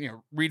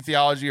read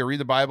theology or read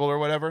the Bible or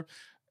whatever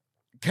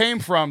came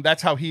from,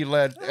 that's how he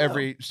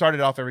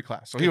started off every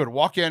class. So he would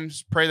walk in,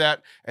 pray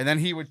that, and then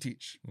he would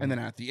teach. And then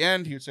at the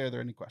end, he would say, are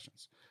there any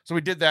questions? So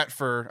we did that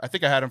I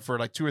think I had him for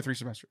like 2 or 3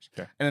 semesters.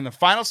 Okay. And in the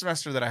final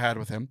semester that I had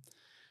with him,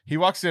 he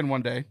walks in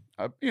one day,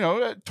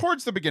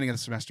 towards the beginning of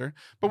the semester,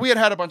 but we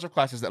had a bunch of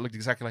classes that looked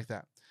exactly like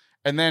that.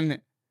 And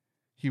then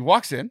he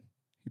walks in,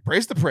 he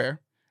prays the prayer,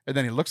 and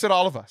then he looks at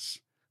all of us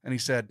and he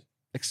said,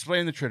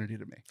 explain the Trinity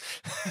to me.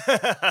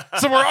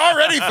 So we're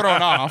already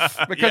thrown off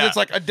because it's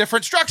like a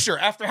different structure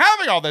after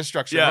having all this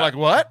structure. Yeah. We're like,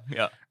 what?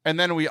 Yeah. And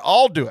then we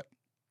all do it.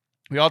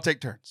 We all take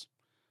turns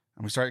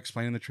and we start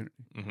explaining the Trinity.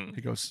 Mm-hmm.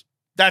 He goes,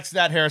 that's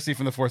that heresy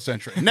from the 4th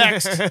century.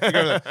 Next.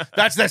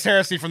 That's this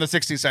heresy from the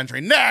 16th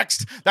century.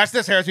 Next. That's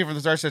this heresy from the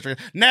 3rd century.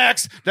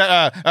 Next.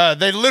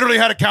 They literally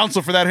had a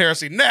council for that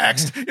heresy.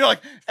 Next.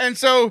 And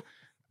so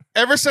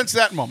ever since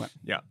that moment,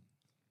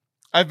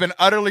 I've been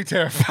utterly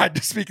terrified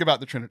to speak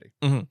about the Trinity.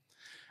 Mm-hmm.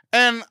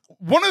 And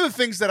one of the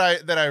things that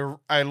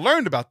I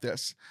learned about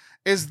this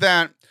is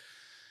that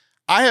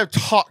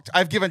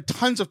I've given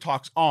tons of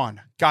talks on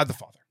God the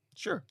Father.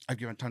 Sure. I've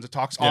given tons of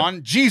talks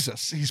on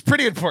Jesus. He's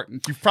pretty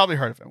important. You've probably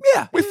heard of him.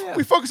 Yeah.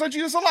 We focus on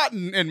Jesus a lot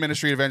in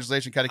ministry,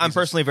 evangelization, catechism. I'm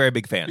personally a very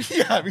big fan.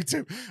 Yeah, me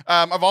too.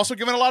 I've also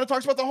given a lot of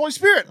talks about the Holy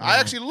Spirit. I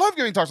actually love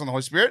giving talks on the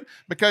Holy Spirit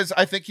because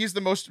I think he's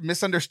the most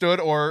misunderstood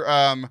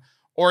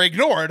or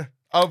ignored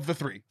of the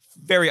 3.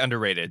 Very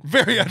underrated.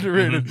 Very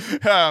underrated.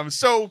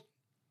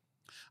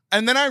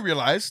 And then I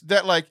realized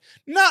that, like,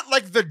 not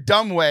like the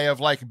dumb way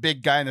of like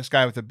big guy in the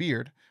sky with a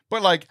beard,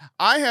 but like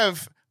I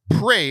have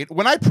prayed.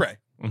 When I pray,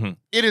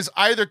 it is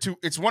either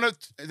it's one of,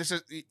 this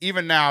is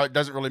even now, it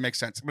doesn't really make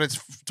sense, but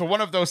it's to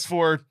one of those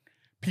 4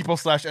 people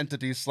 /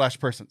 entities /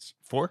 persons.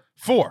 4?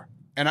 4.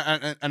 And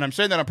I'm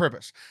saying that on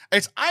purpose.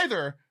 It's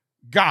either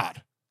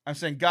God. I'm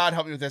saying, God,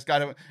 help me with this.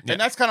 God, help me. And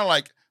that's kind of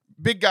like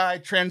big guy,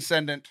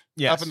 transcendent,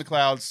 up in the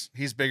clouds.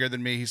 He's bigger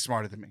than me. He's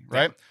smarter than me,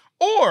 right?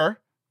 Or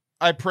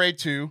I pray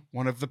to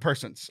one of the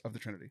persons of the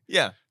Trinity.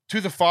 Yeah.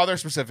 to the Father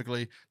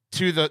specifically,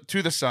 to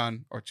the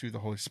Son, or to the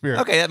Holy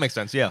Spirit. Okay, that makes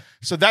sense. Yeah.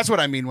 So that's what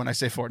I mean when I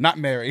say 4, not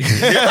Mary.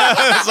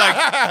 It's like,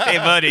 hey,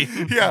 buddy.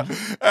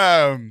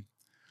 Yeah.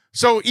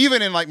 So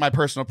even in like my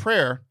personal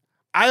prayer,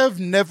 I have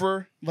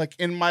never like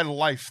in my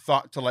life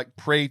thought to like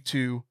pray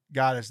to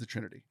God as the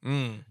Trinity.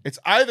 It's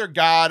either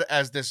God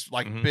as this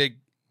like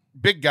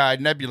big guy,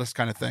 nebulous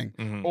kind of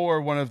thing, or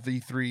one of the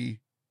 3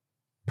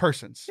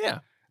 persons. Yeah.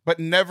 But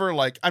never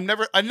like I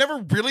never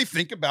really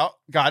think about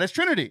God as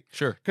Trinity.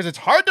 Sure. Because it's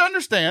hard to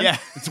understand. Yeah.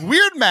 It's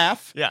weird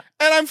math. Yeah.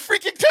 And I'm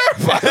freaking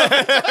terrified.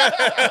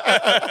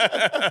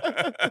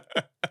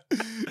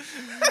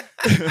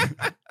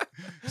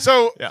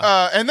 So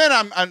and then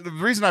I'm the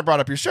reason I brought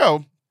up your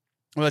show,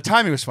 well, the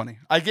timing was funny.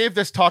 I gave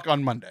this talk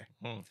on Monday.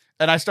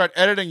 And I start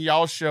editing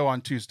y'all's show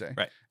on Tuesday.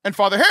 Right. And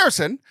Father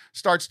Harrison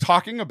starts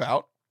talking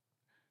about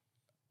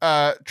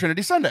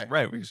Trinity Sunday.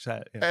 Right. We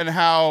said it. And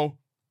how,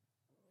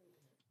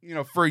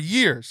 for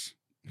years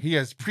he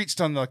has preached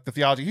on the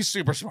theology. He's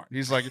super smart.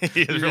 He's like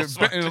He is real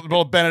smart.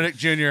 Little Benedict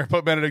Jr.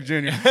 Pope Benedict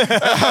Jr.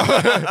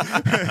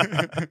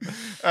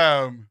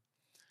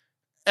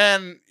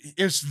 And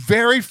it's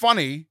very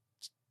funny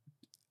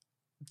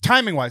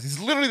timing wise. It's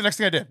literally the next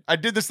thing I did. I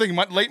did this thing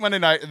late Monday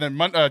night, and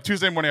then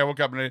Tuesday morning I woke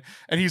up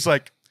and he's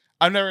like,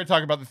 I'm never going to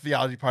talk about the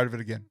theology part of it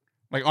again.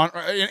 Like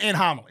in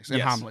homilies,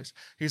 homilies.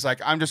 He's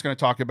like, I'm just going to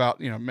talk about,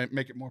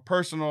 make it more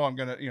personal. I'm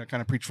going to,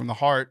 kind of preach from the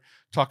heart,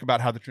 talk about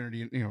how the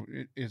Trinity,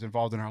 is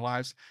involved in our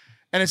lives.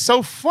 And it's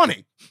so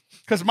funny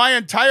because my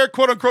entire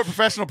quote unquote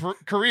professional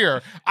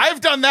career,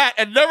 I've done that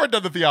and never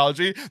done the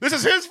theology. This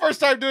is his first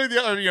time doing the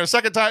other,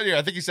 second time.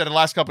 I think he said the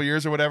last couple of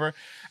years or whatever.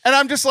 And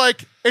I'm just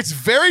like, it's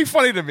very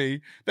funny to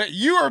me that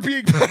you are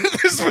being put in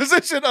this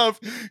position of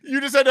you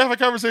just had to have a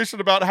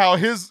conversation about how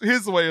his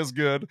way is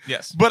good.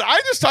 Yes. But I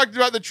just talked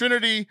about the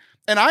Trinity,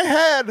 and I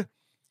had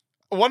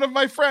one of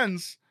my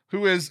friends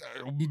who is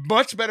a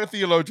much better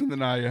theologian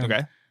than I am.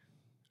 Okay.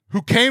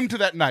 Who came to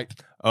that night.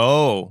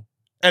 Oh.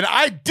 And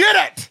I did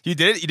it. You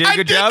did it? You did a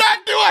good job? I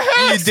did not do a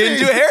heresy. You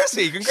didn't do a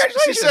heresy.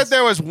 Congratulations. She said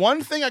there was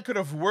one thing I could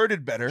have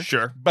worded better.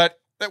 Sure. But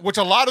which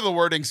a lot of the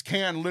wordings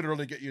can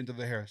literally get you into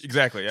the heresy.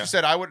 Exactly, yeah. She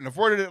said I wouldn't have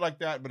worded it like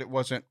that, but it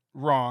wasn't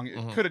wrong.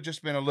 It could have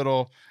just been a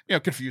little,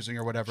 confusing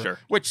or whatever. Sure.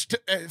 Which,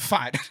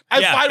 fine.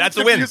 That's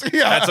a win.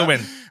 Yeah. That's a win.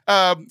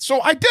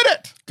 So I did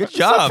it. Good I'm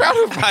job. so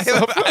proud of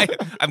myself.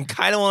 I'm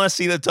kind of want to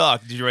see the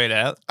talk. Did you write it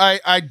out?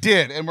 I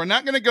did, and we're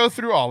not going to go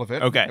through all of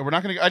it. Okay. And we're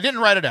not going to. I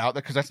didn't write it out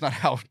because that's not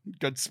how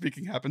good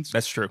speaking happens.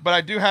 That's true. But I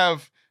do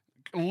have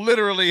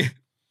literally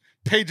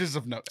pages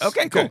of notes.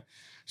 Okay, cool.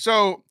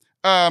 So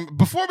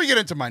before we get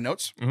into my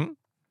notes,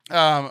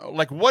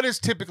 what is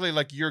typically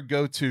like your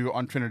go-to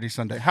on Trinity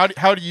Sunday? How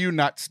do you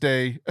not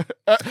stay?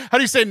 How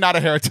do you say not a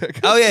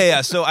heretic? Oh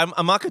yeah. So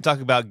I'm not going to talk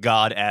about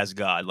God as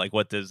God. Like,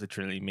 what does the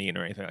Trinity mean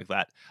or anything like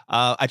that?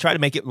 I try to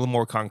make it a little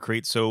more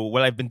concrete. So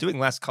what I've been doing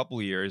the last couple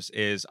of years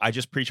is I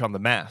just preach on the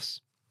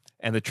Mass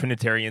and the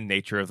Trinitarian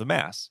nature of the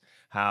Mass.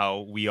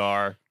 How we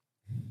are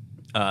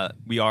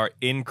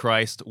in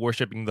Christ,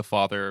 worshiping the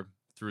Father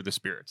through the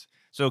Spirit.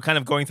 So kind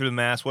of going through the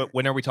Mass.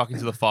 When are we talking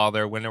to the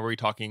Father? When are we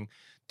talking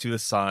to the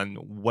Son?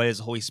 What is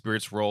the Holy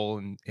Spirit's role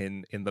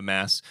in the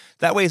Mass?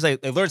 That way, I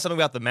learned something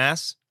about the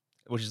Mass,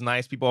 which is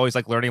nice. People always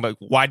like learning about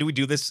why do we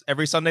do this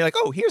every Sunday? Like,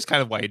 oh, here's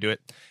kind of why you do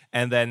it.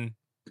 And then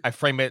I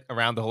frame it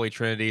around the Holy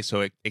Trinity,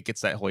 so it gets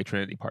that Holy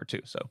Trinity part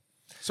too. So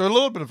a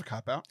little bit of a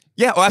cop-out.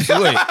 Yeah, well,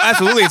 absolutely.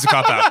 Absolutely, it's a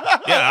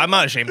cop-out. Yeah, I'm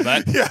not ashamed of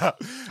that. Yeah.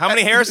 How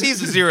many heresies?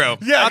 0.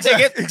 Yeah, I'll take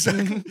it.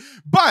 Exactly.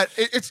 But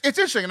it's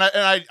interesting, and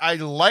I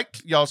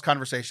liked y'all's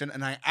conversation,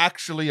 and I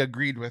actually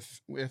agreed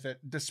with it,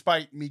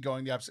 despite me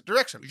going the opposite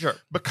direction. Sure.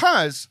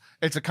 Because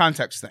it's a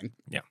context thing.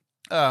 Yeah.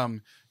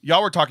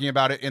 Y'all were talking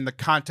about it in the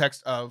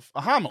context of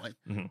a homily,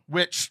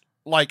 which,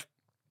 like,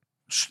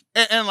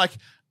 and like,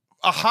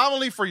 a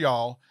homily for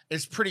y'all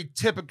is pretty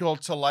typical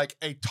to like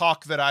a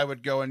talk that I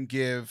would go and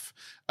give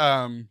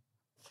outcome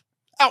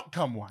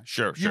wise.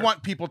 Sure. You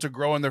want people to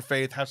grow in their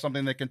faith, have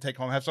something they can take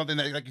home, have something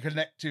that they can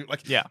connect to,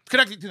 like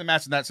connecting to the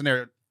Mass in that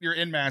scenario. You're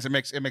in Mass, it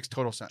makes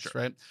total sense,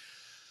 right?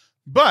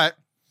 But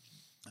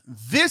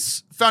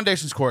this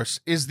Foundations course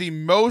is the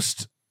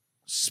most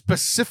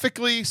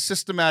specifically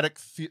systematic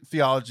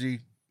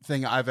theology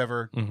thing I've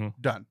ever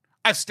done.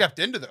 I've stepped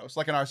into those,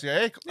 like an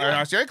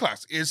RCIA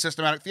class is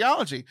systematic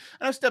theology.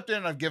 And I've stepped in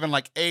and I've given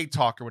like a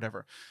talk or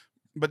whatever.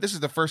 But this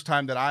is the first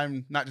time that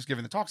I'm not just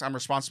giving the talks, I'm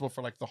responsible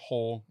for like the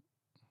whole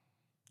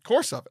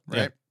course of it, right?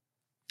 Yeah.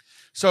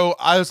 So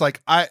I was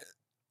like,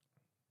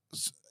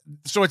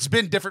 so it's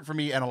been different for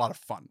me and a lot of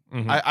fun.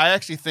 I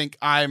actually think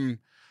I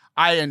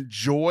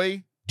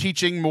enjoy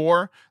teaching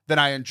more than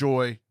I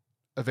enjoy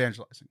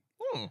evangelizing.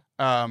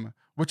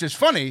 Which is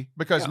funny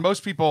because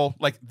most people,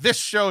 like, this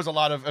shows a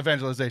lot of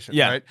evangelization,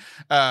 right?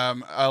 A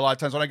lot of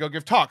times when I go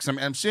give talks, I'm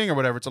emceeing or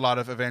whatever, it's a lot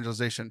of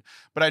evangelization.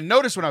 But I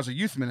noticed when I was a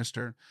youth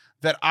minister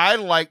that I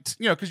liked,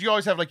 because you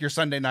always have like your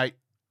Sunday night,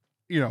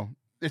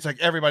 it's like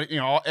everybody,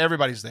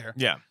 everybody's there.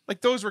 Yeah.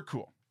 Like those were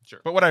cool. Sure.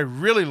 But what I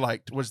really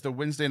liked was the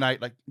Wednesday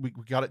night, like we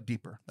got it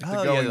deeper.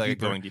 Like a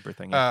going deeper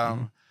thing.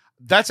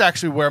 that's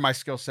actually where my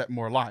skill set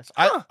more lies.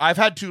 Huh. I've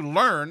had to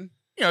learn,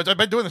 I've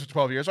been doing this for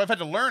 12 years, so I've had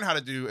to learn how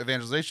to do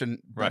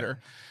evangelization better.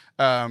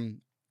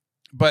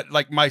 But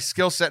like my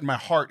skill set and my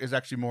heart is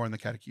actually more in the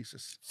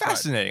catechesis.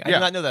 Fascinating. Side. I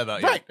did not know that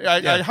about you. Right.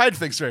 I hide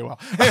things very well.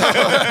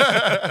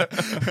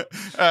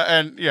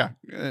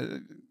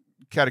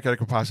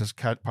 Catechetical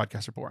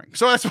podcasts are boring.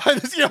 So that's why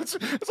this,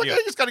 it's like, I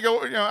just got to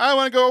go, I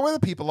want to go where the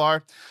people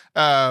are.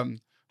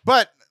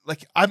 But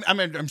like,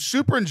 I'm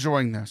super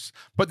enjoying this,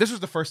 but this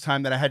was the first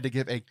time that I had to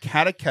give a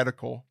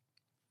catechetical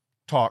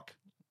talk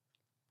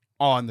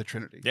on the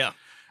Trinity. Yeah.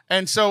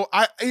 And so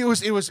it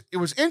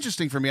was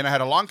interesting for me, and I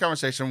had a long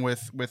conversation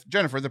with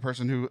Jennifer, the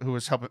person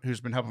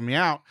who's been helping me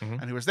out,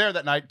 and who was there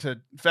that night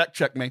to fact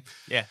check me.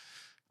 Yeah,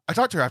 I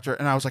talked to her after,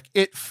 and I was like,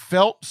 it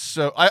felt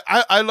so.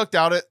 I looked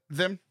out at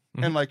them,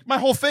 and like my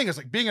whole thing is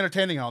like being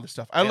entertaining and all this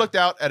stuff. I looked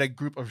out at a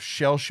group of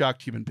shell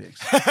shocked human beings.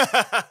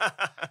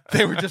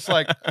 They were just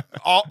like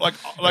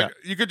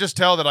you could just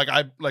tell that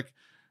I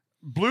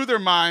blew their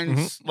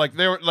minds. Like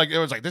they were like, it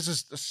was like, this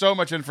is so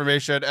much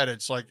information, and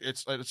it's like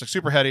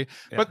super heady.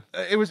 But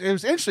it was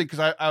interesting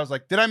because I was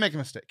like, did I make a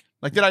mistake?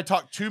 Like, did I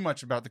talk too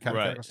much about the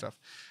catechetical stuff?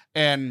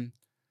 And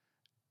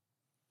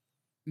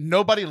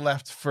nobody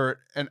left for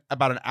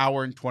about an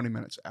hour and 20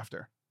 minutes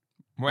after.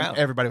 Wow.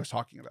 Everybody was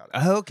talking about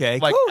it. Okay.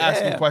 Like cool.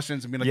 asking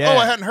questions and being like, oh,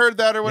 I hadn't heard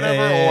that or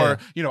whatever.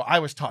 Or, I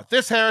was taught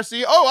this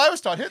heresy. Oh, I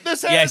was taught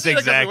this heresy. Yes,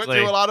 exactly. We went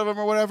through a lot of them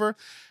or whatever.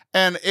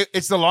 And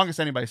it's the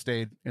longest anybody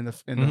stayed in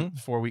the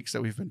 4 weeks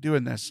that we've been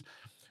doing this.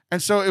 And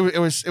so it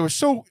was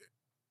so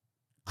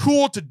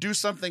cool to do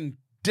something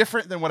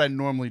different than what I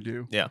normally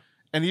do. Yeah.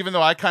 And even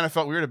though I kind of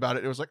felt weird about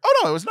it, it was like,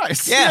 oh no, it was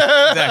nice.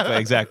 Yeah,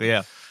 exactly.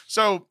 Yeah.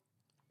 So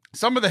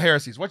some of the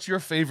heresies. What's your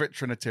favorite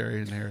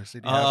Trinitarian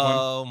heresy? Do you have one?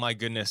 Oh my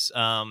goodness.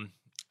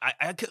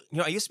 I could,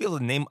 I used to be able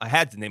to name. I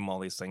had to name all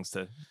these things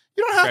to.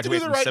 You don't have to do graduate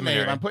the from right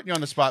seminary. name. I'm putting you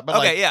on the spot. But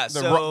Okay, like yeah.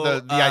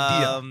 the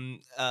idea.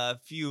 A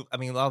few. I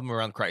mean, a lot of them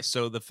around Christ.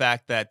 So the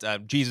fact that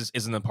Jesus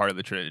isn't a part of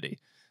the Trinity,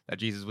 that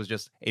Jesus was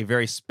just a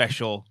very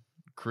special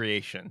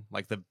creation,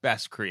 like the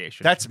best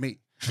creation. That's me.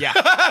 Yeah,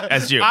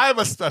 that's you. I'm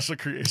a special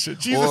creation.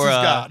 Jesus Or, is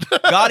God.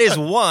 God is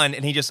one,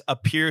 and he just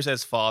appears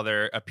as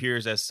Father,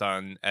 appears as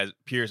Son,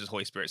 appears as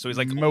Holy Spirit. So he's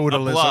like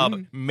Modalism. a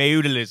blob.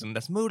 Modalism.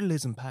 That's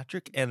modalism,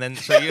 Patrick. And then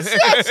so you.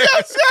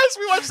 yes.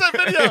 We watched that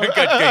video. good,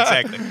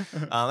 exactly.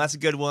 That's a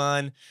good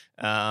one.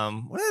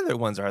 What other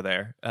ones are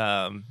there?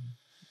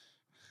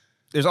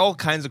 There's all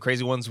kinds of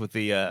crazy ones with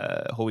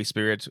the Holy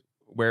Spirit,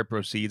 where it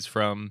proceeds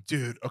from.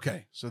 Dude,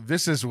 okay. So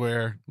this is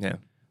where. Yeah.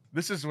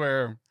 This is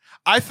where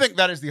I think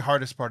that is the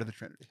hardest part of the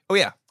Trinity. Oh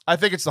yeah. I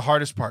think it's the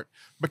hardest part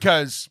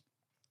because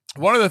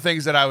one of the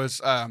things that I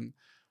was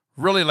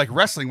really like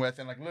wrestling with,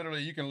 and like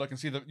literally you can look and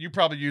see you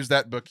probably use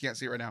that book. You can't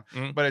see it right now,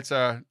 but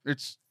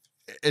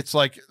it's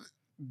like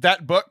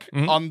that book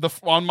on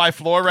my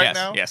floor right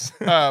now. Yes.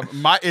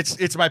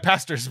 It's my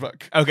pastor's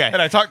book. Okay.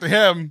 And I talked to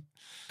him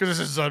because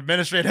this is a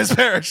ministry in his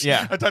parish.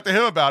 Yeah. I talked to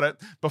him about it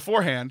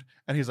beforehand,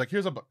 and he's like,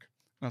 "Here's a book."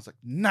 And I was like,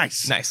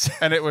 "Nice."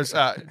 And it was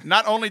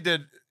not only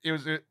did it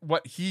was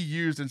what he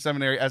used in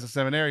seminary as a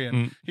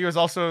seminarian, he was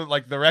also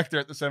like the rector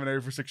at the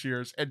seminary for 6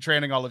 years and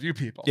training all of you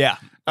people. Yeah.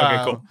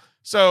 Okay. Cool.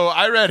 So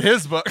I read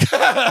his book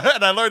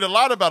and I learned a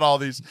lot about all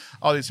these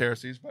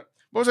heresies. But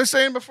what was I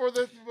saying before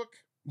the book?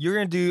 You're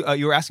gonna do.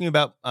 You were asking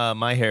about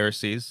my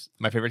heresies,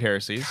 my favorite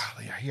heresies,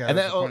 Yeah. and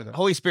then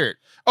Holy Spirit.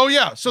 Oh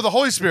yeah. So the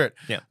Holy Spirit.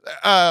 Yeah.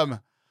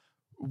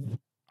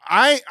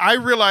 I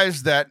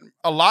realized that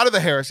a lot of the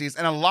heresies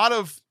and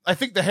I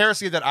think the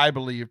heresy that I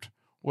believed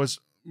was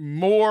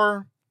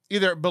more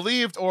either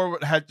believed or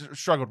had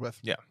struggled with.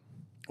 Yeah.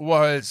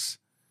 Was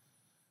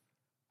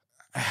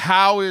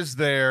how is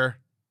there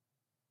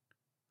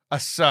a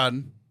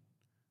son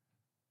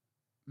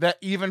that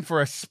even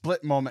for a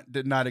split moment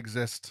did not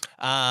exist?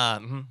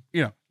 Even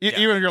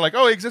if you're like,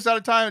 oh, he exists out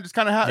of time, it just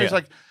kind of happens. It's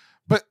like,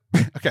 but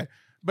okay.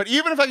 But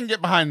even if I can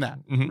get behind that,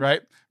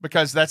 right?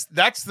 Because that's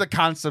the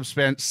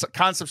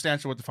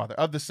consubstantial with the Father,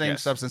 of the same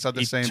substance, of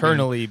the same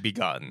eternally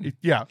begotten.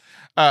 Yeah,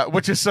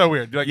 which is so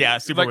weird. Like,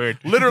 super weird.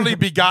 Literally,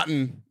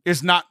 begotten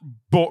is not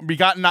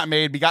begotten, not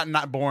made, begotten,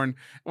 not born.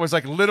 It was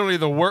like literally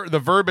the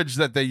verbiage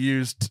that they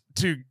used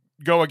to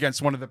go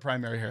against one of the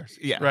primary heresies.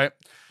 Yeah, right.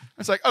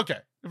 It's like, okay,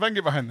 if I can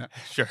get behind that,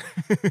 sure.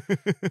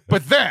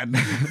 But then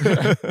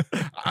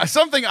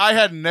something I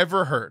had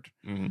never heard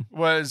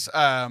was.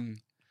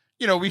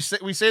 We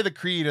say the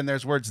creed and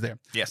there's words there.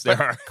 Yes,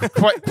 there are.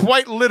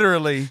 quite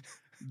literally,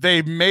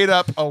 they made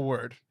up a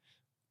word.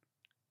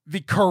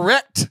 The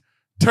correct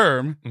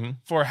term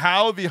for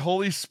how the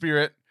Holy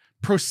Spirit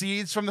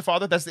proceeds from the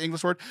Father, that's the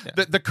English word.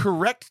 Yeah. The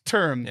correct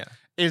term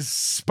is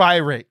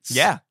spirates.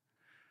 Yeah.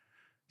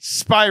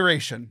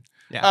 Spiration.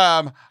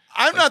 Yeah.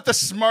 I'm not the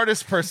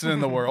smartest person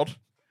in the world,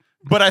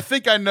 but I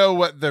think I know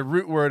what the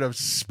root word of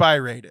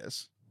spirate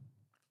is.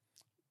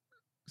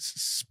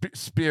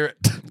 Spirit.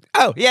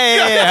 Oh,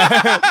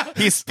 yeah.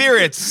 He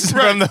spirits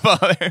from the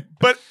Father.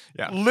 But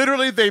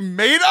literally, they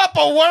made up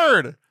a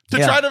word to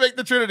try to make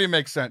the Trinity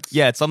make sense.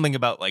 Yeah, it's something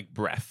about like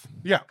breath.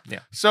 Yeah.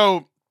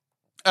 So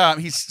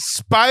he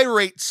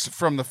spirates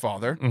from the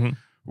Father,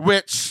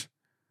 which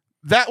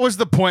that was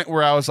the point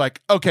where I was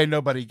like, okay,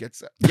 nobody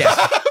gets it. Yes.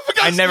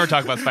 I Because never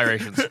talk about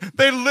spirations.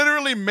 they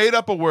literally made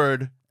up a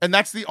word, and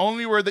that's the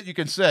only word that you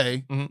can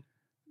say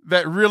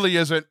that really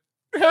isn't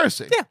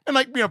heresy. Yeah. And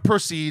like,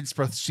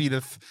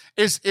 proceedeth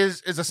is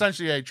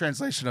essentially a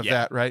translation of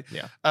that, right?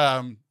 Yeah.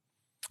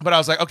 But I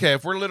was like, okay,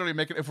 if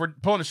we're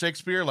pulling a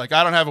Shakespeare, like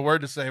I don't have a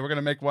word to say, we're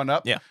gonna make one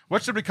up. Yeah.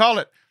 What should we call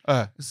it?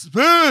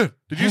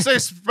 Did you say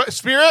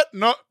spirit?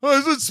 No,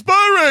 is it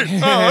spirate?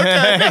 Oh,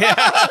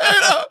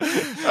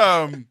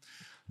 okay.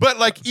 But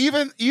like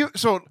even you,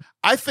 so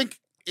I think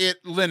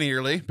it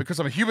linearly because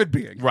I'm a human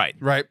being, Right.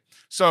 Right.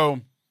 So,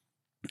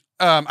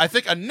 I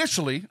think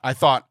initially I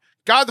thought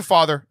God the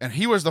Father, and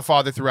He was the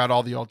Father throughout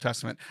all the Old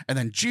Testament, and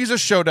then Jesus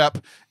showed up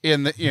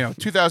in the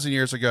 2,000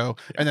 years ago,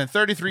 and then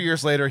 33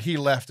 years later He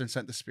left and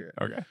sent the Spirit.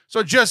 Okay.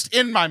 So just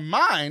in my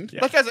mind,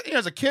 like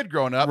as a kid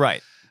growing up,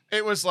 Right.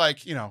 it was like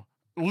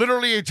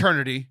literally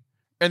eternity,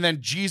 and then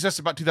Jesus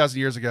about 2,000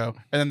 years ago,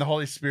 and then the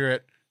Holy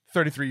Spirit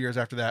 33 years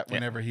after that,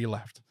 whenever He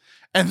left,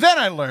 and then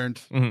I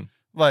learned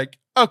like.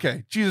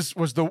 Okay, Jesus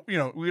was the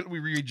we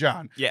read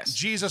John. Yes.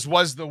 Jesus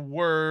was the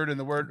Word, and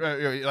the Word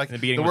like In the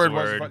beginning the Word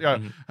was the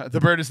Word. the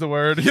bird is the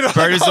Word.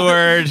 Bird is the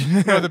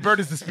word. No, the bird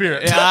is the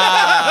Spirit.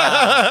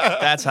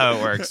 That's how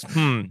it works.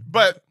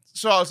 But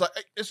so I was like,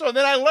 so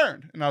then I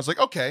learned, and I was like,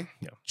 okay,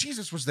 Yeah.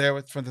 Jesus was there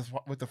with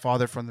the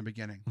Father from the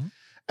beginning,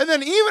 and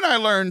then even I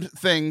learned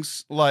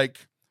things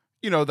like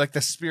like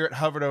the Spirit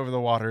hovered over the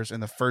waters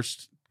in the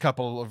first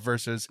couple of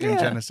verses in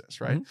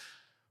Genesis, right?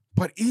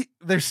 But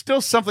there's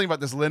still something about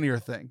this linear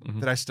thing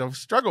that I still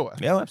struggle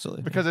with. Yeah,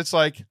 absolutely. Because it's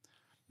like,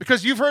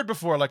 because you've heard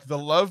before, like the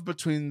love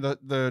between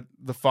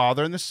the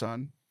Father and the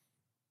Son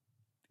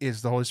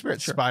is the Holy Spirit,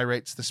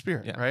 spirates the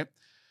Spirit, right?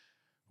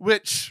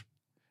 Which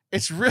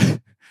it's really,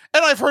 and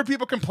I've heard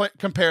people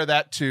compare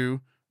that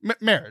to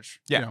marriage.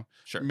 Yeah,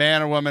 sure.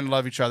 Man and woman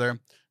love each other.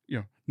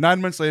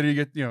 9 months later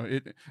you get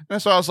it.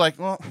 And so I was like,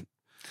 well,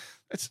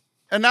 it's.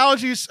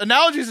 Analogies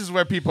is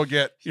where people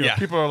get,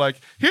 people are like,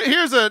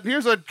 here's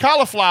a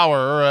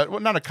cauliflower or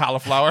not a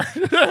cauliflower,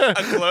 A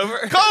clover.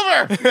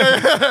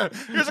 Clover.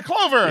 Here's a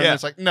clover, and Yeah.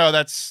 it's like, no,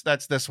 that's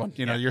this one.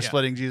 You're Yeah.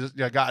 splitting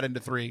God into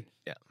three.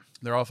 Yeah,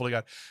 they're all fully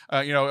God.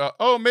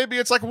 Oh, maybe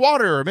it's like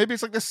water, or maybe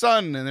it's like the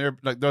sun, and they're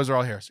like those are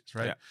all heresies,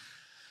 right? Yeah.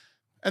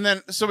 And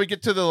then so we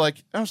get to the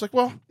I was like,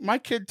 well, my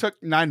kid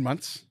took 9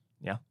 months.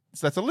 Yeah,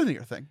 so that's a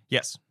linear thing.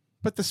 Yes.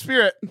 But the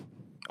Spirit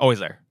Always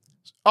there.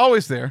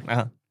 always there.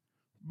 Uh-huh.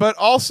 But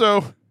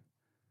also,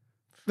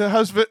 the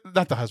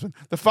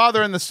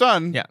Father and the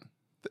Son. Yeah.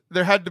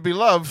 There had to be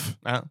love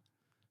Uh-huh.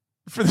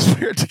 for the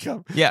Spirit to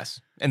come.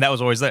 Yes, and that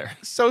was always there.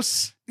 So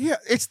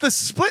it's the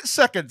split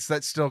seconds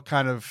that still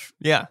kind of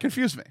Yeah,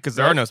 confuse me because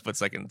there are no split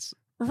seconds.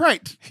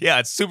 Right. Yeah,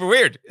 it's super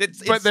weird.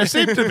 But there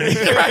seem to be.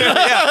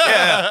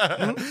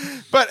 Yeah.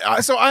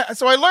 But so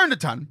I learned a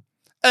ton,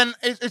 and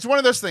it's one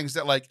of those things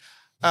that like.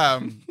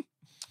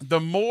 The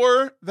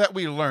more that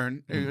we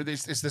learn,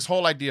 it's this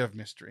whole idea of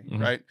mystery,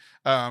 right?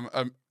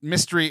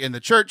 Mystery in the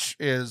church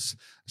is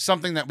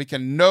something that we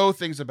can know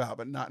things about,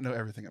 but not know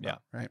everything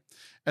about, right?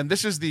 And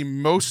this is the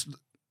most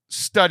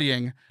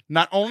studying,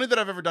 not only that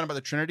I've ever done about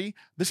the Trinity,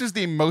 this is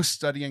the most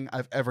studying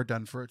I've ever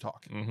done for a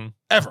talk.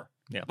 Ever.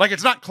 Yeah. Like,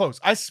 it's not close.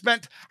 I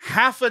spent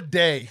half a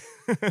day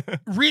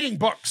reading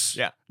books.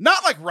 Yeah.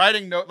 Not like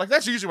writing notes. Like,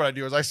 that's usually what I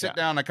do is I sit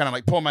down, I kind of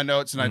like pull my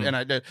notes, and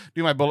I do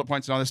my bullet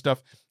points and all this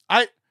stuff.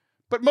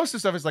 But most of the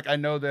stuff is like, I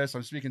know this,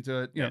 I'm speaking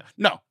to it.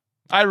 No,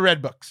 I read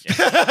books.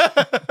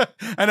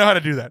 I know how to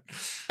do that.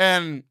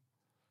 And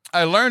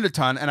I learned a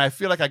ton, and I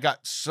feel like I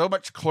got so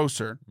much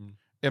closer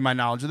in my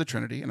knowledge of the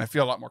Trinity, and I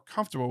feel a lot more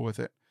comfortable with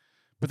it.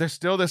 But there's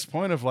still this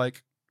point of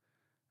like,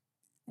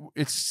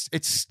 it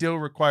still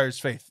requires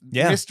faith.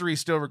 Yeah. Mystery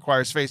still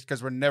requires faith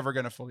because we're never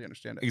going to fully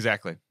understand it.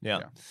 Exactly.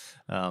 Yeah.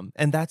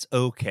 And that's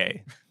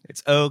okay.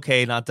 It's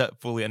okay not to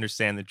fully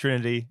understand the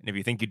Trinity. And if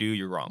you think you do,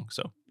 you're wrong.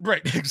 So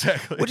Right.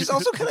 Exactly. which is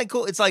also kind of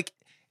cool. It's like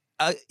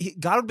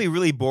God would be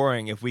really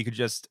boring if we could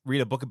just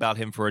read a book about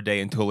him for a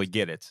day and totally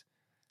get it.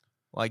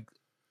 Like,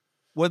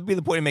 what would be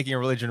the point of making a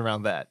religion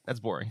around that? That's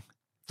boring.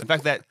 The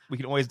fact that we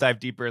can always dive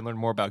deeper and learn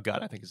more about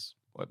God, I think, is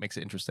what makes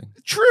it interesting.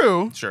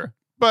 True. Sure.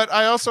 But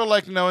I also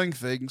like knowing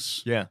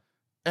things. Yeah.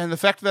 And the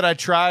fact that I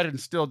tried and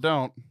still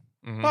don't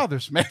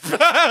bothers me.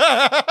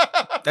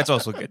 That's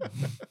also good.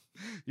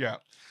 Yeah.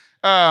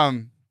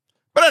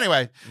 But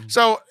anyway,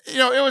 so,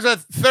 it was a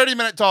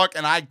 30-minute talk,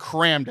 and I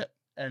crammed it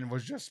and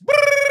was just,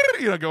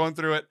 going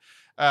through it.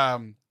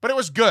 But it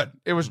was good.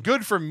 It was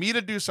good for me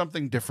to do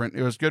something different.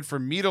 It was good for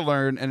me to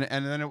learn. And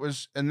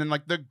then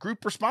like the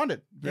group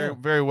responded very,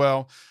 very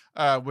well,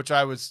 which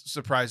I was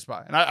surprised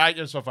by. And it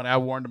was so funny. I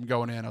warned them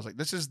going in. I was like,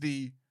 this is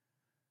the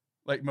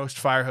like most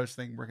fire hose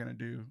thing we're going to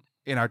do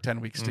in our 10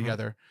 weeks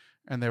together.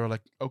 And they were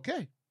like,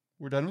 okay,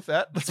 we're done with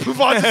that. Let's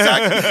move on to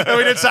sacraments. And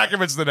we did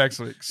sacraments the next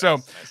week. So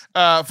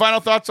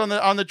final thoughts on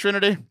the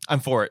Trinity?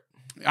 I'm for it.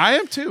 I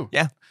am too.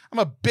 Yeah. I'm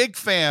a big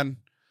fan,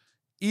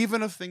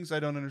 even of things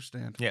I don't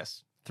understand.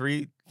 Yes.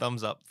 3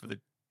 thumbs up for the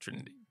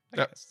Trinity.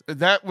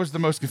 That was the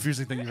most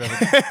confusing thing you've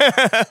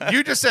ever done.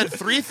 You just said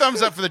 3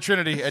 thumbs up for the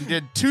Trinity and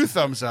did 2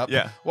 thumbs up.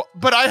 Yeah. Well,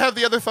 but I have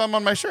the other thumb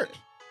on my shirt.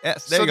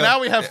 Yes. There So you go.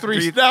 now we have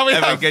 3. Now we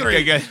have good,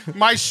 3. Good.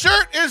 My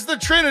shirt is the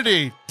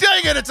Trinity.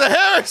 Dang it, it's a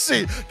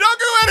heresy. Don't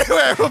go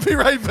anywhere. We'll be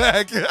right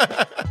back.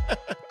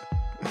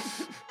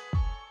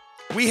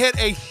 We hit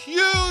a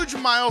huge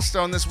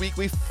milestone this week.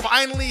 We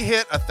finally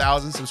hit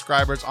 1,000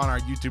 subscribers on our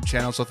YouTube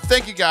channel. So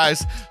thank you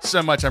guys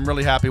so much. I'm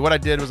really happy. What I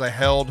did was I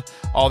held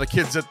all the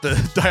kids at the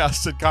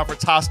Diocesan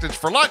Conference hostage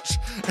for lunch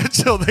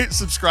until they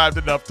subscribed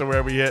enough to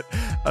where we hit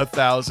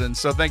 1,000.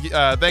 So thank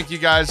you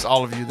guys,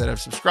 all of you that have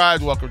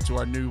subscribed. Welcome to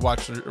our new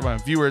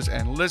viewers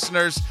and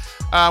listeners.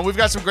 We've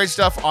got some great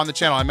stuff on the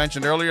channel. I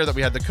mentioned earlier that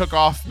we had the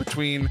cook-off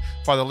between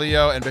Father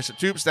Leo and Bishop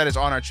Toops. That is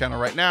on our channel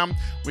right now.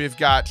 We've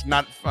got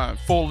not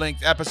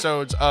full-length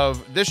episodes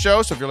of this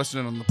show, so if you're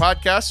listening on the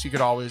podcast, you could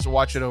always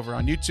watch it over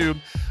on YouTube.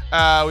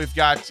 We've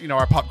got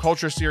our pop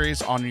culture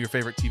series on your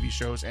favorite TV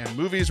shows and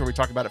movies, where we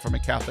talk about it from a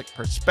Catholic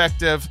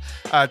perspective,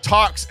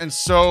 talks, and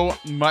so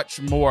much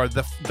more.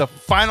 The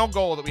final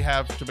goal that we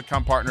have to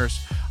become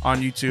partners on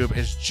YouTube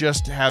is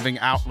just having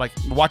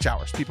watch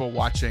hours, people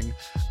watching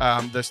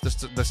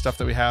the stuff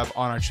that we have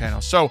on our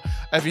channel. So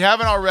if you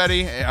haven't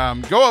already,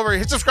 go over,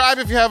 hit subscribe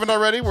if you haven't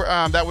already.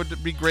 That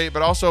would be great.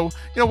 But also,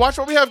 watch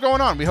what we have going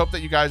on. We hope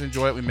that you guys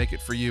enjoy it. We make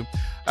it for you.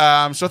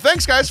 So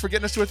thanks, guys, for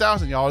getting us to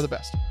 1,000. Y'all are the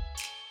best.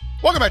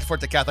 Welcome back to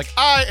Forte Catholic.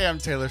 I am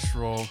Taylor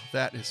Schroll.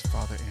 That is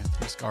Father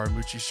Anthony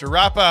Scaramucci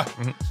Sharapa.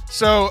 Mm-hmm.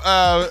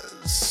 So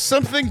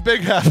something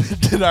big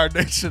happened in our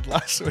nation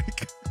last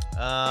week.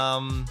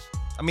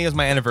 It was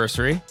my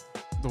anniversary.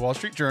 The Wall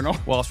Street Journal.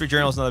 Wall Street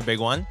Journal is another big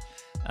one.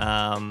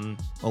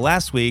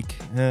 Last week,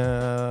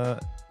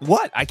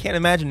 what? I can't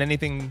imagine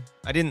anything.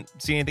 I didn't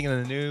see anything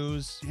in the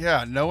news.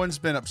 Yeah, no one's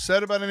been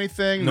upset about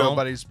anything. No.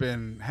 Nobody's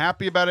been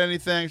happy about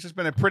anything. It's just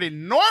been a pretty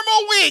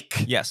normal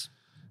week. Yes.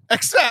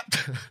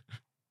 Except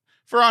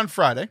for on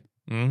Friday,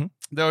 Mm-hmm.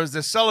 there was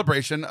this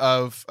celebration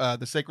of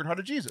the Sacred Heart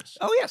of Jesus,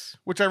 Oh, yes.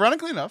 which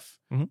ironically enough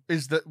Mhm.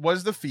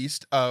 was the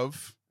feast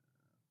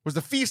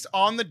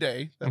on the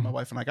day that my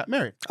wife and I got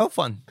married. Oh,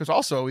 fun. Because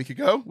also a week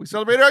ago, we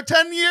celebrated our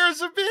 10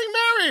 years of being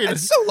married.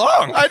 That's so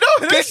long. I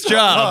know. Good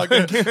job.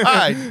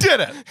 I did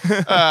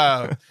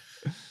it.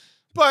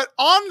 But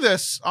on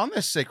this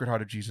Sacred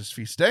Heart of Jesus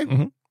feast day,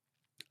 Mhm.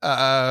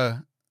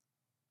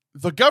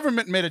 the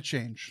government made a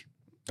change.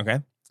 Okay.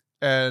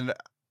 And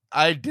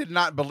I did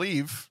not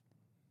believe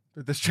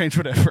that this change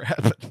would ever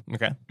happen.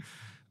 Okay.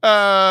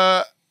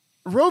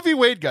 Roe v.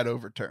 Wade got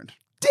overturned.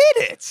 Did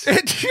it?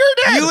 It sure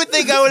did. You would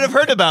think I would have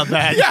heard about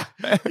that. Yeah.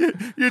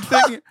 You'd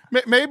think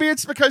maybe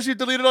it's because you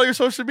deleted all your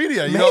social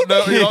media. You don't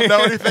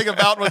know anything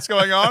about what's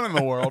going on in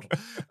the world.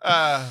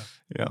 Yeah.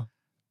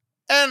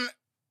 And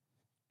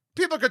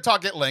people could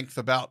talk at length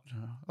about,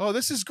 oh,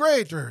 this is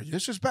great or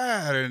this is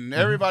bad, and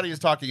everybody is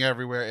talking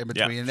everywhere in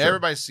between, and sure.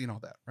 everybody's seen all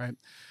that, right?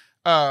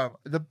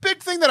 The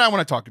big thing that I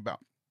want to talk about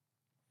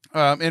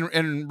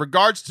in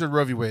regards to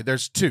Roe v. Wade,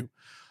 there's 2.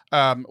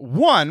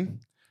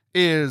 One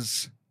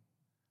is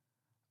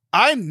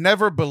I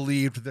never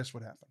believed this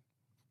would happen.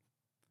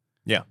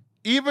 Yeah.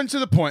 Even to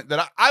the point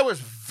that I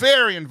was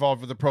very involved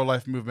with the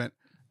pro-life movement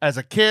as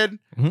a kid,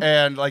 Mhm.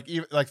 and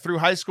even through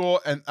high school,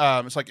 and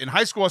it's like in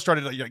high school I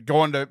started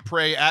going to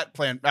pray at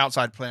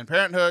outside Planned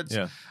Parenthoods.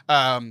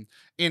 Yeah.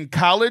 In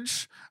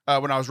college,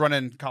 when I was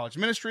running college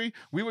ministry,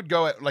 we would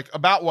go at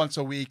about once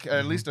a week,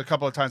 at least a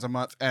couple of times a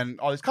month, and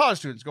all these college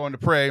students going to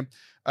pray.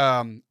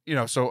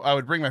 So I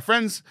would bring my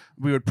friends,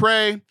 we would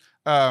pray.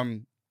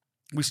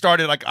 We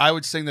started I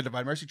would sing the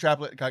Divine Mercy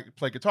Chaplet,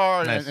 play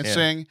guitar Nice, and yeah.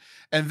 sing,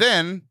 and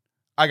then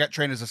I got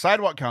trained as a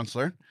sidewalk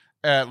counselor,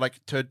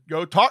 to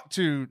go talk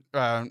to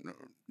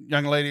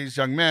young ladies,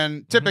 young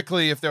men.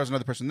 Typically, if there was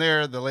another person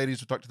there, the ladies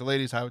would talk to the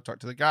ladies, I would talk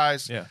to the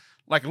guys. Yeah.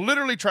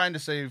 Literally trying to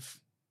save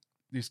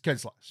these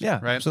kids' lives. Yeah.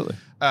 right. Absolutely.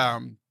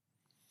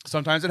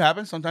 Sometimes it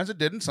happened, sometimes it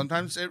didn't.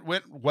 Sometimes it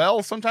went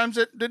well, sometimes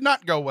it did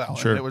not go well.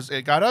 Sure. And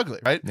it got ugly,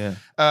 right? Yeah.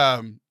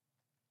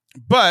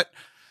 But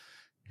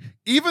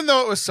even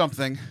though it was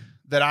something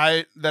that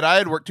I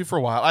had worked to for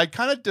a while, I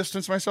kind of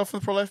distanced myself from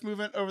the pro-life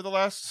movement over the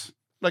last,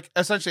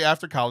 essentially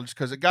after college,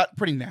 because it got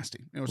pretty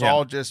nasty. It was Yeah.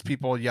 all just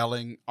people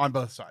yelling on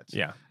both sides.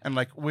 Yeah. And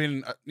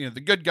when the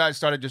good guys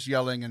started just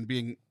yelling and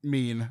being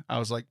mean, I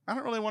was like, I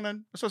don't really want to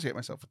associate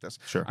myself with this.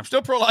 Sure. I'm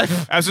still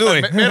pro-life.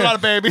 Absolutely. Made a lot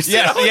of babies.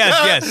 Yes,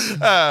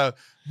 yes.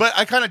 But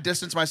I kind of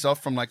distanced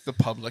myself from the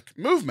public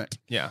movement.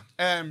 Yeah.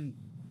 And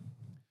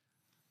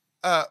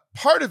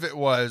part of it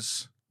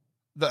was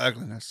the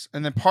ugliness.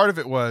 And then part of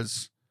it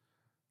was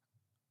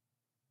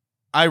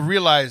I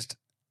realized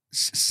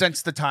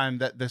since the time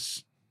that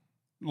this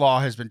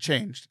law has been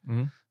changed,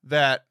 Mhm.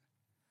 that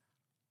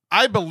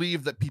I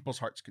believe that people's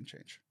hearts can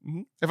change.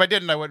 Mhm. If I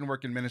didn't, I wouldn't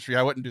work in ministry.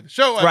 I wouldn't do the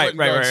show. I Right, wouldn't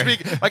go and right.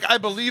 speak. I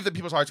believe that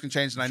people's hearts can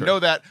change, and I Sure. know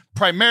that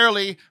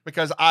primarily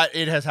because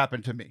it has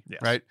happened to me. Yes.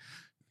 Right?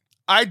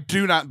 I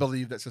do not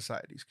believe that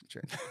societies can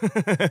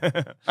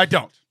change. I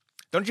don't.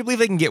 Don't you believe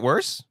they can get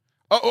worse?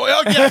 Oh,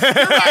 yes,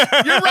 you're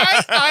right. You're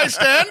right. I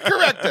stand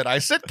corrected. I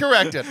sit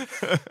corrected.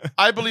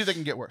 I believe they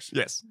can get worse.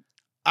 Yes.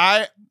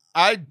 I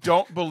I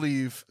don't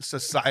believe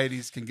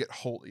societies can get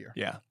holier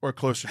Yeah. or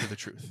closer to the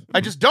truth.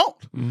 I just don't.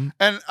 Mm-hmm.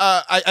 And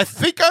I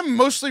think I'm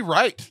mostly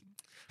right.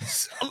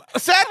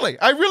 Sadly,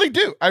 I really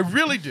do. I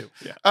really do.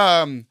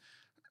 Yeah.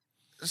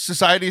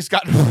 Society's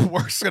gotten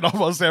worse in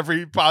almost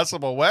every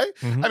possible way.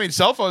 Mhm. I mean,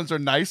 cell phones are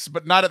nice,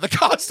 but not at the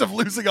cost of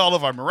losing all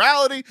of our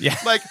morality. Yeah.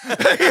 Like, you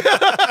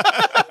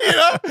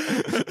know,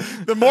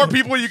 the more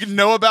people you can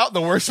know about,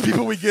 the worse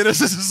people we get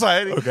as a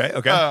society. Okay.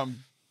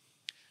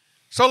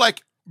 So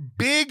like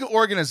big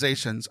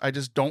organizations, I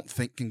just don't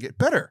think can get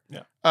better.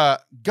 Yeah.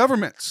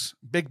 Governments,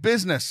 big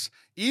business,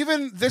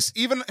 even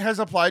has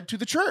applied to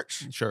the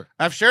church. Sure.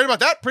 I've shared about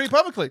that pretty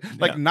publicly.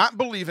 Like Yeah. not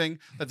believing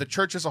that the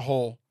church as a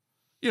whole,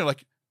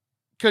 like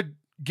could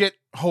get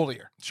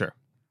holier. Sure.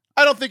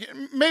 I don't think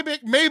maybe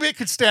it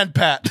could stand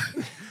pat,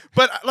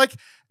 but like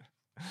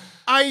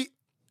I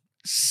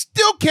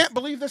still can't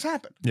believe this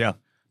happened. Yeah.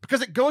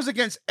 Because it goes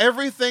against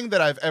everything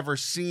that I've ever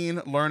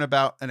seen, learned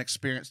about, and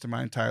experienced in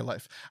my entire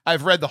life.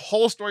 I've read the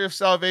whole story of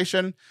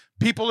salvation.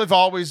 People have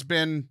always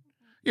been,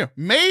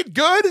 made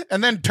good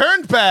and then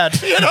turned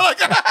bad. Like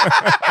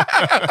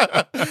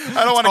I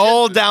don't want to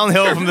all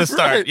downhill from the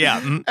start. Right. Yeah.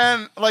 Mm-hmm.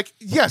 And like,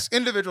 yes,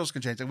 individuals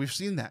can change, and we've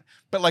seen that.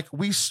 But like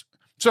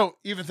so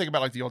even think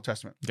about like the Old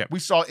Testament. Okay. We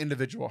saw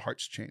individual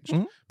hearts change.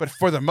 Mhm. But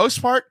for the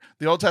most part,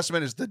 the Old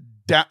Testament is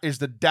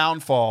the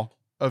downfall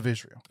of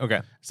Israel.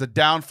 Okay. It's the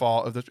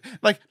downfall of the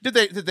like. Did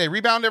they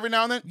rebound every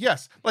now and then?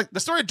 Yes. Like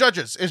the story of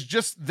Judges is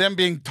just them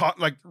being taught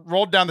like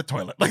rolled down the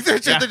toilet. Like they're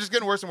just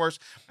getting worse and worse.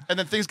 And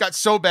then things got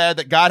so bad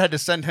that God had to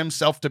send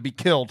Himself to be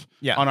killed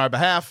on our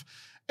behalf.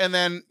 And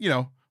then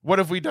what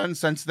have we done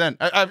since then?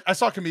 I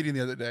saw a comedian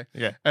the other day.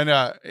 Yeah.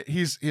 And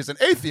he's an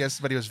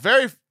atheist, but it was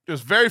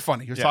very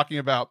funny. He was talking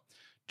about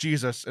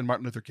Jesus and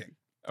Martin Luther King.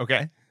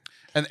 Okay.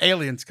 And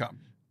aliens come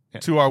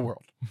to our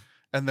world,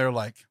 and they're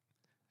like,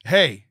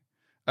 "Hey,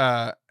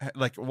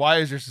 like, why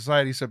is your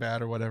society so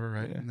bad or whatever?"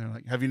 Right? Yeah. And they're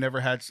like, "Have you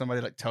never had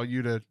somebody like tell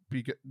you to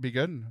be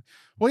good?" And,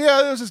 well,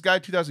 yeah, there was this guy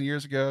 2,000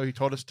 years ago. He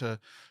told us to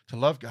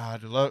love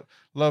God, to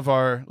love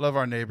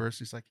our neighbors.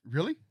 He's like,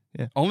 "Really?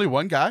 Yeah. Only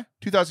one guy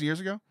 2,000 years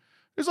ago?"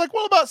 He's like,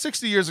 "Well, about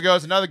 60 years ago,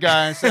 there's another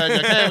guy and said,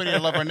 like, hey, we need to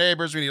love our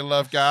neighbors. We need to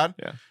love God."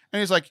 Yeah. And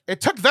he's like,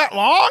 "It took that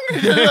long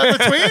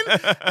between?"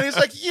 And he's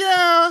like,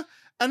 "Yeah."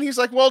 And he's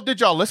like, "Well,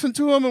 did y'all listen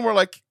to him?" And we're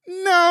like,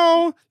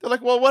 "No." They're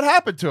like, "Well, what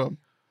happened to him?"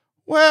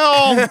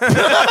 Well, like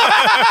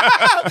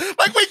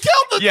we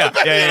killed the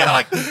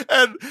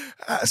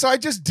so I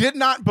just did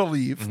not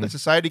believe that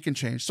society can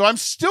change. So I'm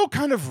still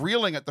kind of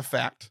reeling at the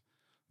fact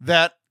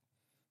that,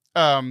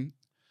 now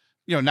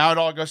it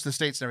all goes to the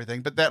states and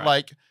everything, but that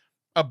like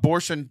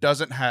abortion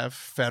doesn't have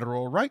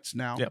federal rights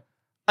now. Yep.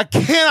 I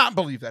cannot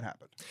believe that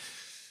happened.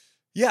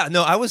 Yeah,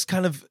 no, I was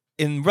kind of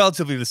in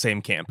relatively the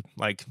same camp.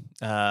 Like,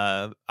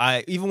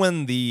 I even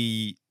when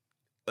the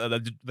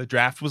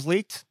draft was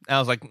leaked, I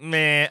was like,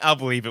 man, I'll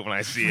believe it when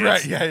I see it.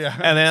 Right, yeah.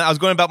 And then I was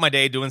going about my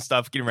day doing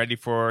stuff, getting ready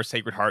for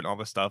Sacred Heart and all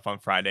this stuff on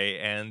Friday,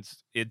 and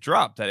it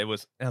dropped that it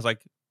was, and I was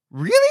like,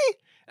 really?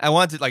 I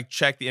wanted to like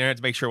check the internet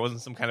to make sure it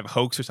wasn't some kind of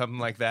hoax or something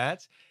like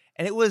that.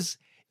 And it was,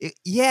 and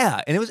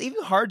it was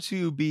even hard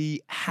to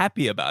be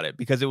happy about it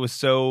because it was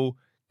so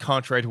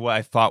contrary to what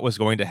I thought was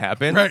going to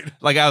happen. Right.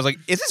 Like I was like,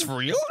 is this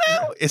real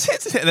now? Is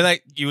it? And then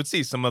you would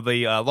see some of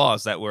the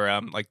laws that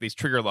were like these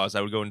trigger laws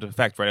that would go into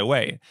effect right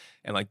away,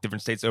 and like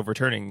different states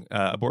overturning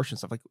abortion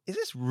stuff. Like, is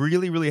this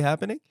really, really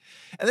happening?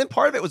 And then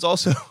part of it was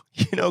also,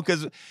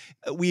 because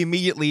we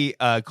immediately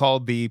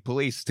called the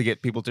police to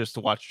get people just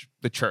to watch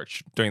the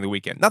church during the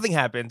weekend. Nothing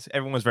happened.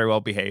 Everyone was very well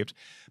behaved.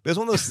 But it was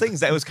one of those things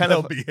that was kind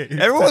of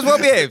everyone was well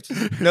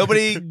behaved.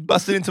 Nobody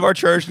busted into our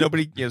church.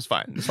 Nobody. It was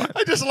fine. It was fine.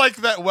 I just like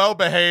that well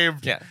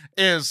behaved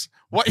is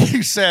what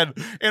you said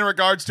in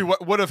regards to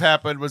what would have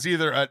happened was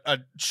either a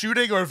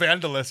shooting or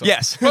vandalism.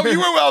 Yes. But you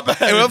were well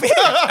behaved.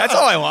 That's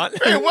all I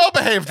want. Very well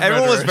behaved.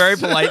 Everyone was very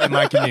polite in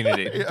my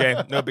community.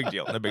 Okay. No big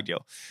deal.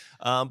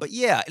 But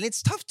yeah, and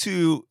it's tough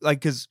to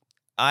like, because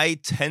I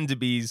tend to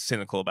be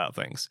cynical about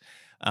things.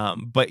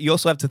 But you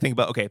also have to think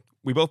about, okay,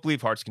 we both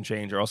believe hearts can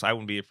change, or else I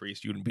wouldn't be a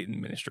priest, you wouldn't be in the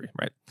ministry,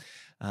 right?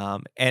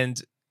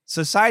 And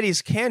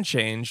societies can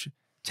change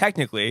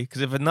technically,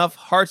 because if enough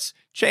hearts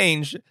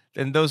change,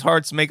 then those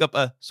hearts make up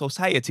a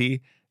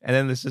society, and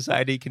then the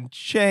society can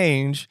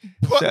change.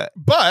 But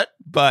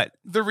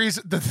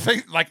the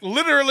thing, like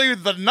literally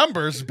the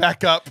numbers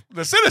back up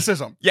the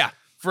cynicism. Yeah.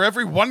 For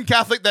every one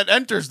Catholic that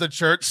enters the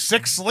church,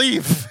 6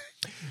 leave.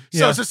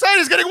 So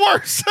society's getting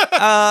worse. And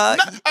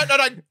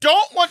I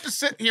don't want to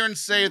sit here and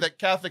say that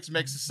Catholics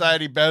make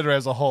society better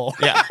as a whole.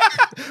 Yeah.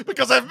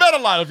 Because I've met a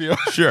lot of you.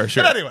 Sure.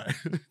 But anyway.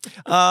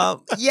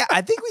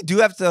 I think we do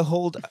have to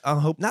hold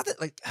hope. Not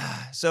that like,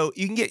 so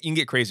you can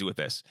get crazy with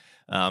this.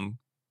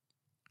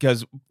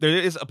 Because there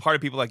is a part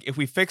of people like, if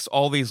we fix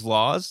all these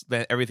laws,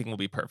 then everything will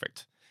be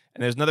perfect.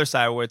 And there's another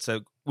side where it's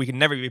we can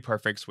never be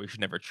perfect, so we should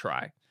never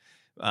try.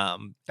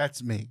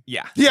 That's me.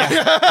 Yeah.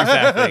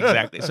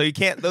 Exactly. So you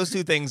can't, those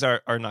two things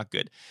are not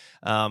good.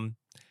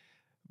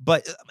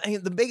 But I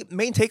mean, the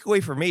main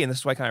takeaway for me, and this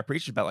is why I kind of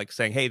preached about like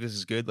saying, hey, this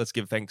is good. Let's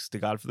give thanks to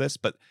God for this.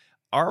 But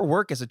our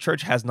work as a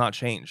church has not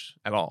changed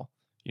at all.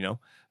 you know,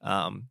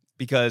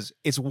 because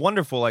it's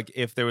wonderful. Like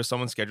if there was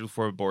someone scheduled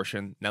for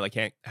abortion, now they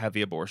can't have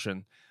the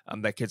abortion,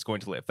 that kid's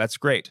going to live. That's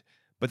great.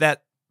 But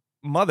that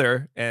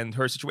mother and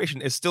her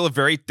situation is still a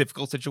very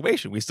difficult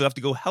situation. We still have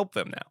to go help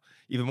them now,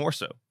 even more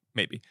so,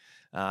 maybe.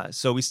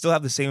 So we still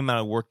have the same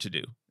amount of work to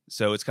do.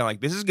 So it's kind of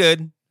like, this is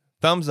good,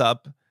 thumbs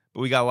up,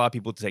 but we got a lot of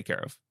people to take care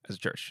of as a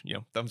church, you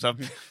know, thumbs up.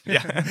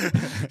 Yeah.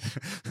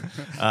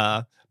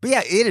 But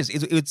yeah, it is.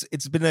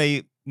 It's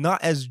been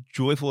not as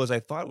joyful as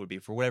I thought it would be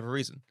for whatever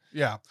reason.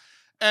 Yeah.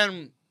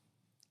 And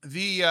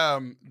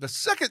the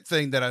second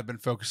thing that I've been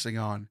focusing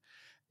on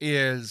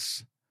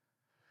is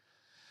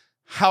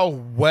how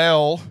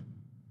well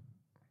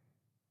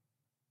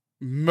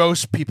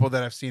most people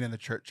that I've seen in the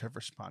church have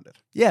responded.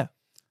 Yeah.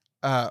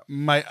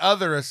 My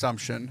other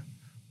assumption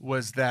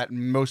was that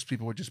most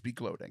people would just be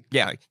gloating.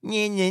 Yeah. Like,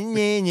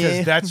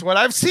 because that's what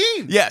I've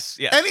seen. Yes.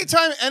 Yeah.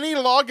 Anytime any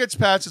law gets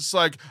passed, it's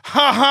like,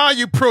 ha,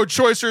 you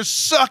pro-choicers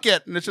suck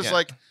it. And it's just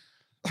like,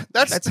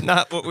 that's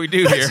not what we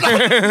do here.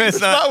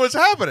 That's not what's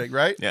happening,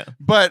 right? Yeah.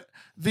 But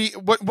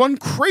one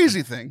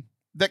crazy thing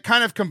that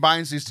kind of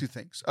combines these two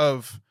things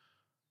of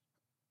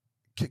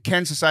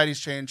can societies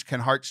change,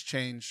 can hearts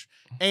change,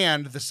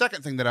 and the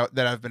second thing that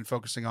I've been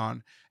focusing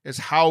on is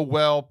how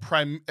well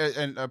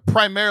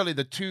primarily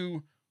the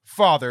two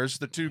fathers,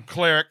 the two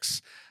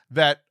clerics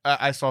that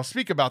I saw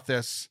speak about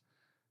this,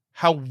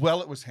 how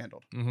well it was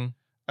handled.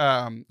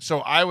 Mm-hmm. So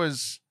I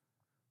was,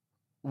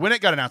 when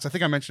it got announced, I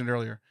think I mentioned it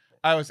earlier,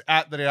 I was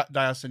at the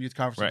Diocesan Youth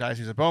Conference in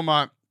Diocese of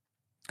Beaumont,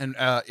 and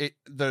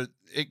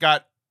it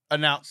got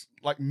announced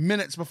like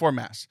minutes before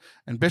Mass,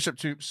 and Bishop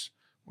Toops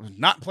was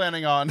not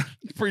planning on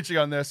preaching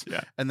on this,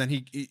 and then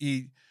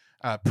he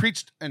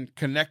preached and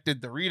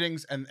connected the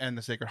readings and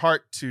the Sacred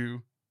Heart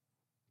to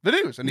the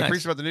news, and he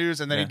preached about the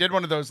news, and then he did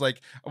one of those,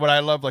 like what I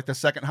love, like the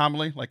second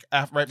homily, like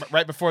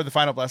right before the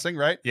final blessing,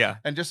 right? Yeah,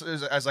 and just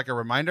as like a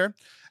reminder,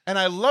 and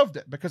I loved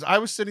it because I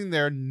was sitting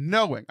there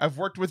knowing I've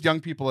worked with young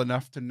people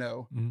enough to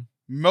know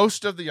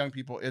most of the young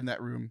people in that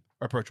room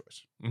are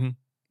pro-choice. Mm-hmm.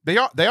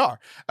 They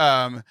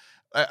are.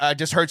 I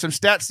just heard some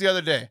stats the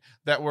other day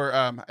that were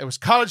it was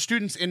college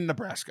students in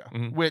Nebraska,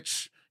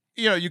 which,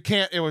 you know, you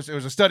can't. It was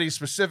a study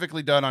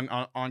specifically done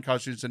on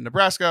college students in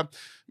Nebraska,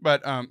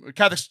 but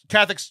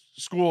Catholic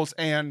schools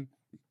and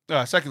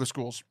secular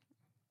schools,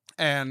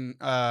 and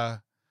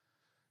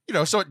you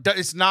know, so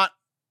it's not.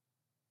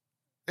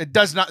 It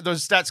does not.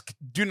 Those stats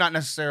do not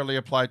necessarily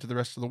apply to the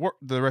rest of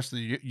the rest of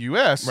the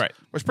U.S. Right,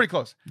 it was pretty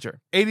close. Sure,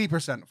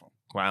 80% of them.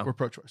 Wow, were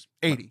pro-choice.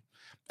 80.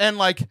 And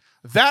like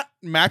that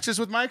matches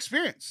with my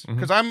experience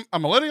because I'm a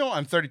millennial.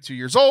 I'm 32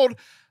 years old.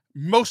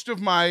 Most of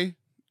my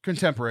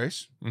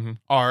contemporaries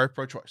are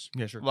pro-choice.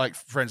 Yeah, sure. Like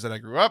friends that I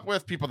grew up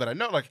with, people that I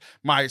know. Like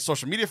my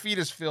social media feed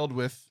is filled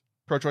with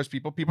pro-choice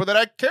people that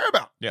I care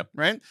about. Yeah.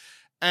 Right.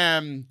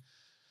 And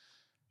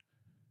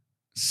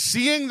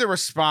seeing the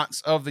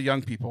response of the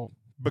young people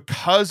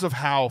because of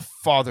how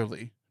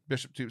fatherly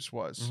Bishop Toops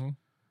was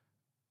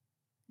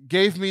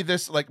gave me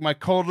this, like, my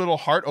cold little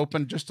heart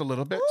opened just a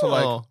little bit to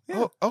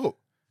like,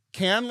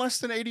 can less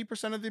than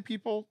 80% of the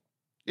people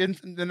in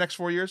the next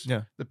 4 years,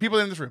 the people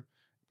in this room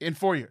in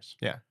 4 years,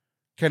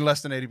 can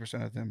less than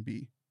 80% of them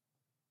be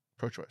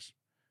pro-choice?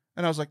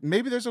 And I was like,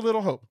 maybe there's a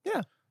little hope.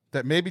 Yeah.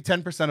 That maybe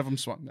 10% of them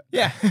swung that.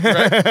 Yeah.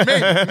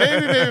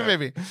 Right?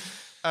 Maybe.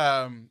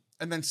 And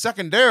then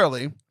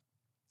secondarily,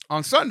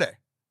 on Sunday,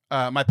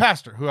 my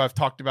pastor, who I've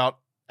talked about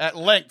at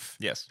length,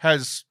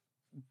 has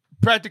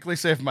practically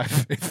saved my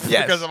faith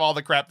because of all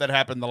the crap that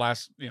happened the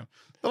last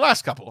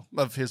couple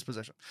of his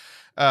position.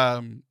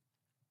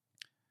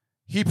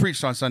 He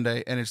preached on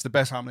Sunday, and it's the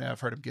best homily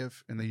I've heard him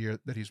give in the year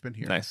that he's been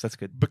here. Nice, that's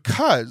good.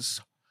 Because,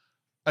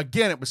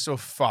 again, it was so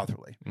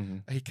fatherly.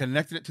 He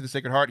connected it to the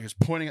Sacred Heart. He was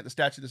pointing at the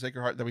statue of the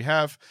Sacred Heart that we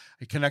have.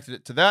 He connected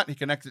it to that. He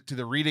connected it to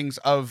the readings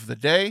of the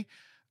day.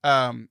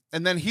 And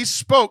then he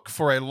spoke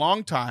for a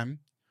long time,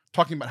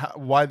 talking about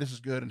why this is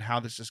good and how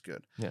this is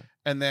good. Yeah.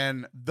 And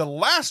then the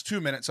last 2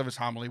 minutes of his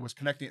homily was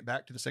connecting it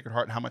back to the Sacred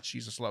Heart and how much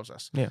Jesus loves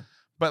us. Yeah.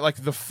 But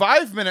like the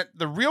 5 minute,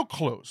 the real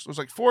close, it was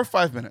like 4 or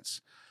 5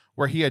 minutes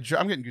where he had,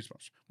 I'm getting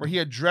goosebumps, where he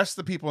addressed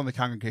the people in the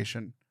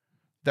congregation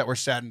that were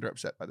saddened or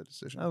upset by the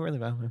decision. Oh, really?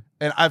 Wow.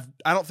 And I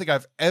don't think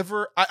I've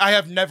ever, I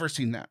have never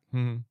seen that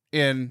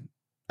in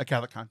a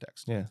Catholic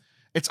context. Yeah.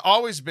 It's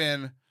always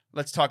been,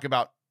 let's talk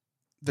about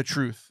the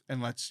truth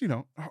and let's,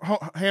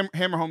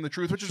 hammer home the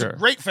truth, which is a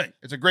great thing.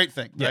 It's a great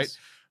thing, right?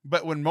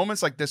 But when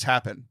moments like this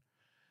happen,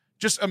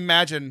 just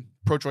imagine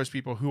pro-choice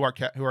people who are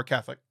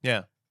Catholic,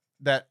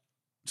 that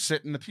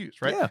sit in the pews,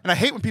 right? Yeah. And I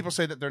hate when people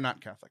say that they're not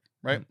Catholic,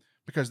 right?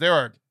 Because there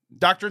are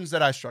doctrines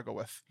that I struggle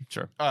with.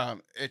 Sure.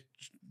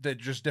 They're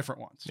just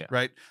different ones, Yeah.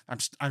 right?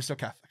 I'm still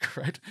Catholic,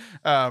 right?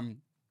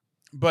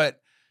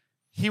 But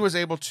he was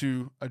able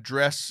to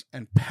address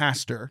and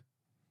pastor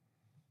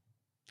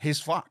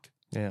his flock.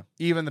 Yeah.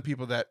 Even the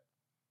people that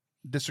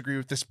disagree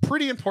with this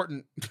pretty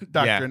important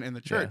doctrine in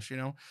the church,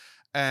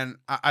 And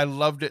I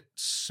loved it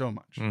so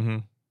much.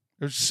 It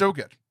was so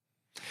good.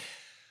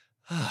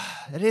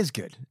 It is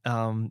good.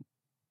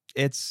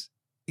 It's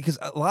because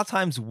a lot of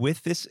times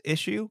with this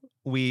issue,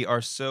 we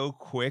are so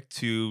quick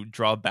to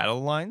draw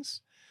battle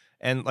lines.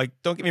 And like,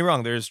 don't get me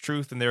wrong, there's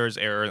truth and there is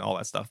error and all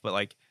that stuff. But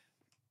like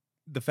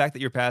the fact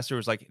that your pastor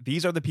was like,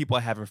 these are the people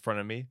I have in front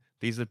of me.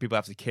 These are the people I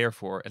have to care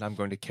for, and I'm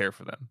going to care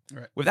for them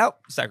without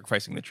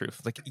sacrificing the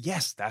truth. Like,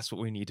 yes, that's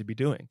what we need to be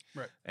doing.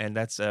 Right. And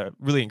that's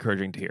really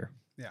encouraging to hear.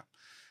 Yeah,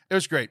 it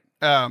was great.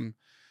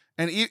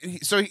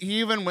 So he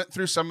even went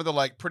through some of the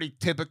like pretty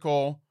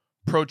typical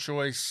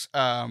pro-choice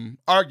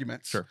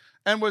arguments. Sure.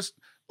 And was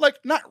like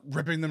not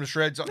ripping them to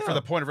shreds for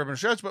the point of ripping them to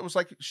shreds, but was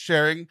like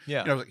sharing.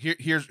 Yeah. You know, like,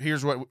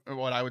 here's what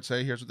I would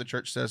say. Here's what the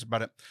church says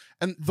about it.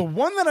 And the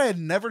one that I had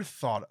never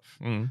thought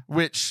of,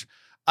 which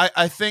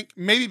I think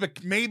maybe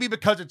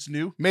because it's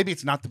new, maybe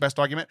it's not the best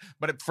argument,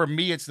 but for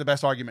me it's the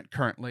best argument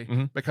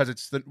currently because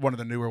it's one of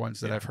the newer ones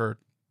that I've heard.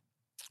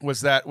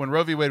 Was that when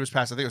Roe v. Wade was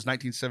passed, I think it was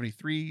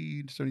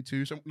 1973,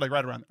 72, something like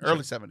right around the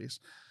early 70s.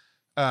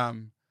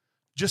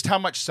 Just how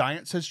much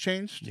science has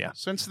changed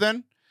since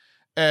then.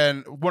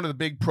 And one of the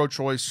big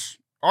pro-choice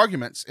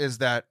arguments is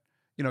that,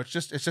 you know, it's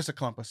just a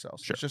clump of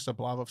cells. Sure. It's just a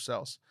blob of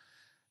cells.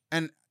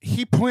 And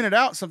he pointed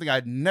out something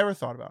I'd never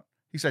thought about.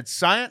 He said,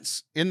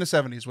 science in the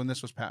 70s when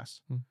this was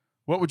passed,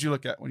 what would you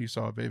look at when you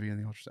saw a baby in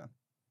the ultrasound?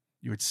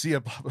 You would see a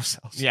blob of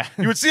cells. Yeah.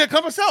 You would see a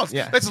clump of cells.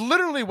 Yeah. That's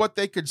literally what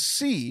they could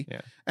see.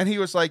 Yeah. And he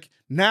was like,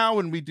 now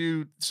when we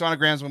do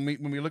sonograms, when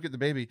we look at the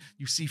baby,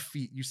 you see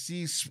feet, you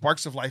see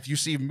sparks of life, you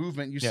see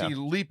movement, you see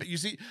leap, you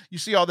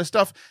see all this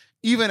stuff,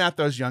 even at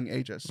those young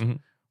ages,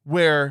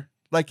 where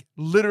like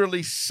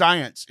literally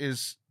science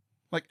is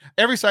like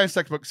every science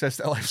textbook says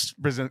that life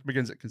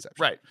begins at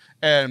conception. Right.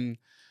 And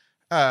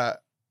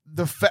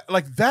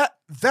like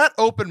that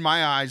opened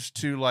my eyes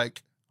to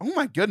like, oh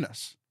my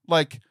goodness.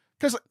 Like,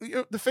 because you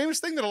know, the famous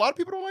thing that a lot of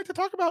people don't like to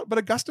talk about, but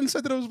Augustine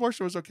said that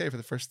abortion was okay for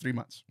the first 3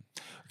 months.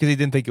 Because he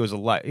didn't think it was a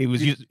lie. He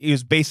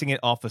was basing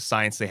it off the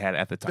science they had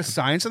at the time. The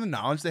science and the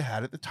knowledge they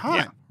had at the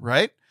time,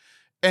 right?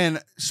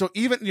 And so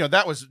even, you know,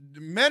 that was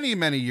many,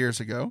 many years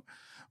ago.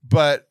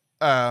 But,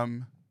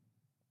 you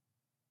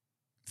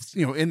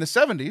know, in the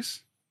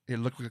 70s, it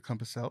looked like a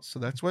clump of cells. So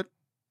that's what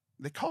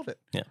they called it.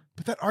 Yeah.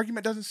 But that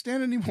argument doesn't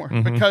stand anymore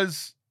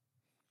because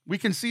we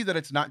can see that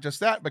it's not just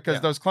that, because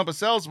those clump of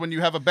cells, when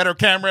you have a better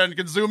camera and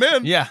can zoom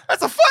in,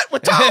 that's a foot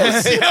with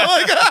toes. You know,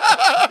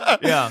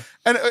 like,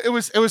 and it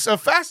was a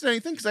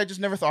fascinating thing because I just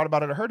never thought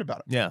about it or heard about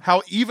it. Yeah.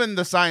 How even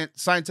the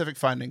scientific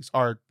findings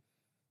are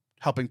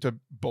helping to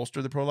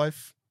bolster the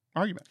pro-life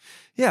argument.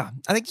 Yeah.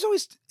 I think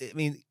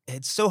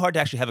it's so hard to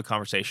actually have a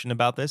conversation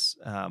about this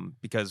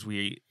because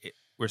we're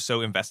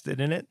so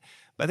invested in it.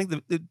 But I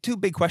think the two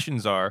big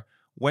questions are,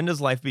 when does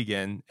life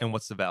begin and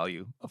what's the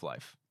value of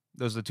life?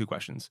 Those are the two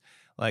questions.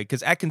 Like,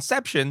 because at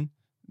conception,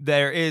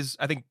 there is,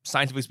 I think,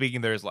 scientifically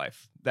speaking, there is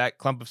life. That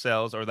clump of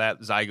cells or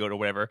that zygote or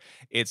whatever,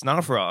 it's not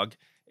a frog.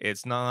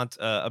 It's not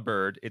a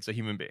bird. It's a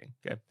human being.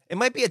 Okay, it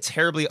might be a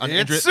terribly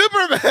uninteresting. It's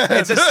Superman.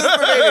 It's a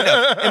Superman.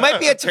 No. It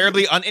might be a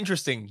terribly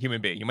uninteresting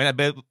human being. You might not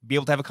be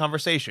able to have a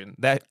conversation.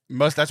 That's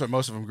what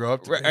most of them grow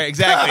up to. Right,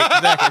 exactly.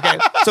 Okay.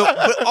 So,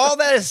 but all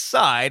that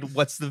aside,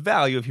 what's the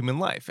value of human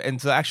life? And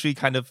to actually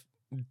kind of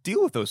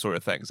deal with those sort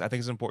of things, I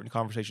think is important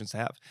conversations to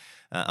have.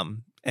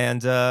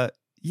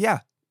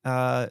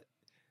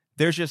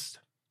 There's just,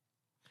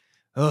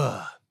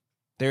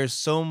 there's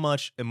so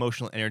much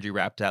emotional energy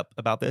wrapped up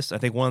about this. I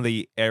think one of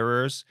the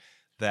errors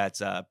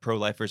that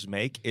pro-lifers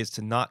make is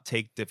to not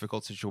take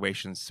difficult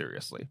situations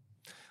seriously.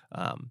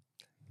 To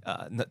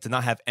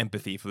not have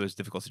empathy for those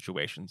difficult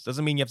situations.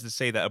 Doesn't mean you have to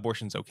say that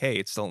abortion's okay.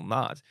 It's still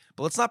not.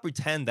 But let's not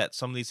pretend that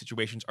some of these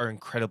situations are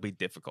incredibly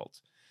difficult.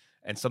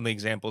 And some of the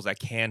examples that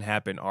can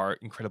happen are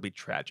incredibly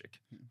tragic,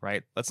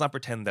 right? Let's not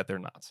pretend that they're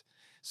not.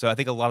 So I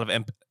think a lot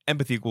of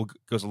empathy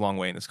goes a long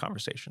way in this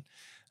conversation.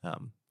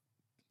 The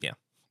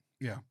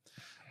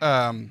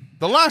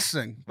last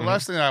thing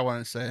that I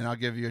want to say, and I'll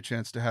give you a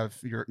chance to have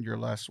your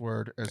last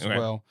word as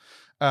well.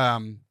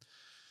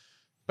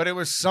 But it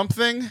was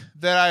something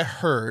that I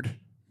heard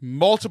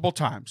multiple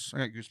times. I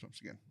got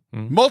goosebumps again.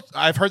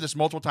 I've heard this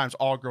multiple times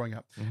all growing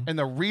up. And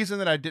the reason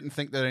that I didn't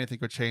think that anything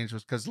would change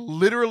was because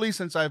literally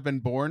since I've been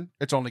born,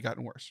 it's only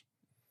gotten worse.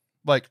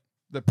 Like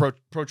the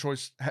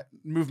pro-choice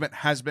movement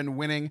has been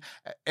winning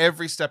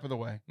every step of the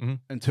way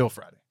until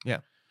Friday.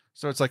 Yeah.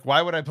 So it's like,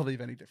 why would I believe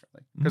any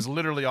differently? Because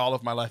literally all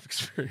of my life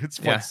experience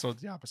points so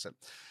the opposite.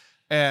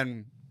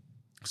 And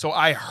so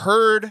I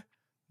heard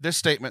this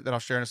statement that I'll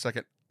share in a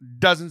second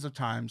dozens of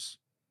times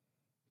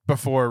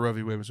before Roe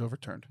v. Wade was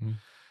overturned.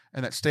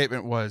 And that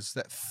statement was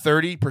that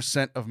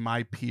 30% of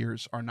my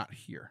peers are not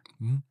here.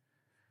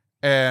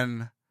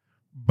 And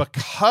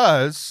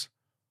because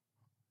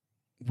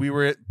we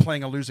were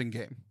playing a losing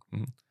game,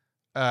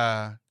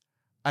 I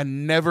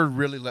never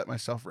really let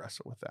myself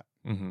wrestle with that.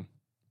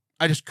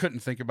 I just couldn't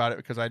think about it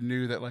because I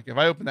knew that, like, if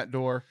I open that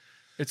door,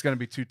 it's going to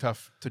be too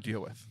tough to deal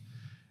with.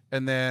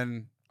 And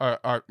then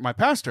my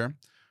pastor,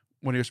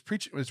 when he was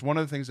preaching, it's one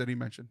of the things that he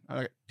mentioned.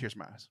 I got tears in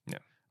my eyes. Yeah.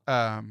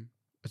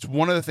 It's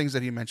one of the things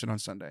that he mentioned on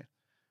Sunday.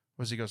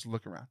 He goes,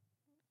 look around.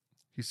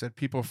 He said,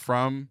 people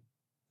from,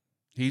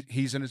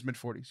 he's in his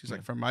mid-40s. He's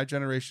like, from my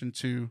generation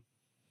to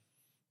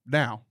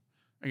now,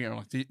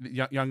 like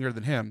younger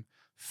than him,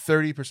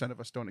 30% of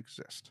us don't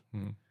exist.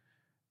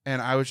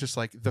 And I was just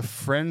like, the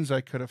friends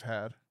I could have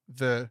had,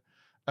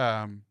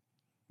 I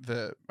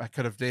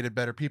could have dated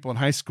better people in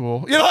high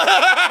school. You know,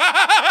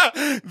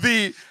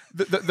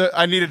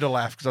 I needed to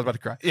laugh because I was about to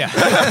cry.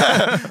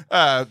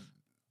 Yeah.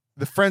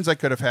 The friends I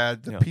could have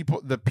had, the Yeah.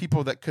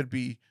 people that could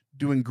be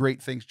doing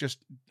great things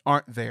just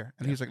aren't there.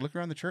 And he's like, look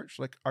around the church.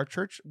 Like our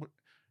church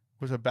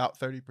was about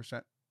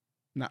 30%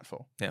 not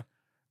full. Yeah.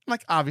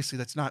 Like obviously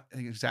that's not an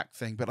exact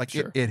thing, but like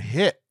Sure. it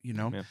hit, you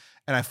know. Yeah.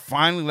 And I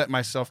finally let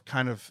myself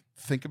kind of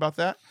think about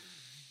that,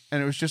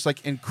 and it was just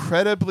like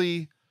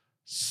incredibly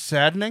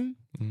saddening,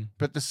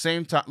 but at the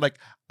same time, like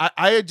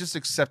I had just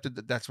accepted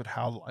that that's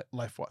how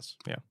life was.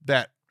 Yeah.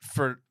 That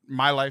for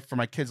my life, for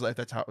my kids' life,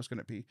 that's how it was going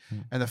to be,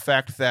 and the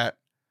fact that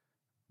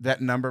that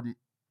number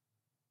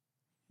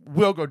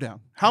will go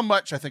down. How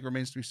much I think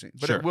remains to be seen,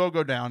 but Sure. it will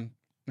go down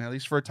at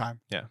least for a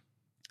time. Yeah.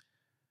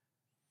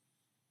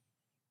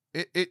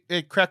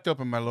 It cracked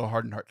open my little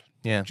hardened heart.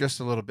 Yeah. Just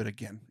a little bit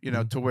again, you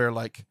know, to where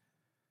like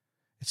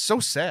it's so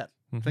sad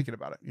thinking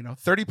about it. You know,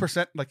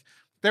 30%. Like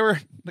there were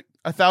like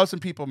 1,000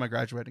 people in my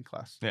graduating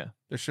class. Yeah.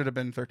 There should have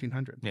been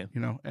 1,300. Yeah. You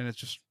know, and it's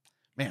just,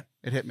 man,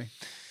 it hit me.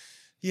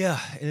 Yeah,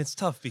 and it's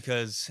tough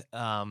because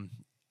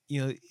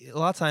you know, a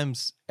lot of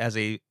times as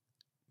a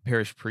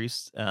parish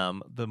priest,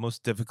 the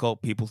most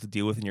difficult people to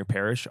deal with in your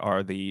parish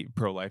are the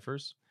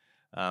pro-lifers,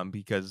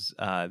 because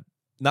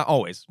not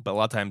always, but a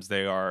lot of times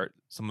they are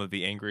some of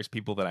the angriest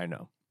people that I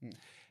know.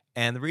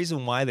 And the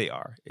reason why they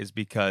are is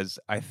because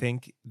I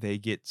think they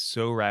get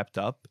so wrapped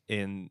up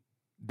in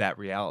that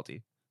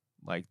reality,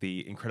 like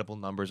the incredible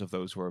numbers of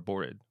those who are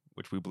aborted,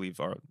 which we believe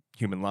are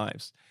human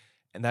lives.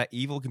 And that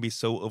evil can be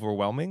so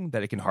overwhelming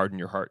that it can harden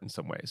your heart in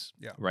some ways.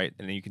 Yeah. Right.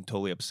 And then you can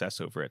totally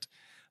obsess over it.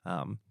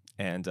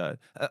 And I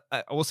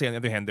will say, on the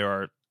other hand,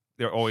 there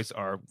always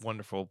are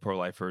wonderful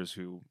pro-lifers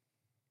who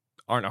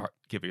aren't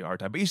give you a hard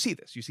time. But you see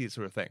this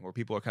sort of thing where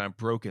people are kind of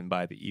broken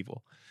by the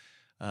evil.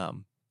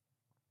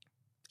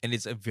 And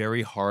it's a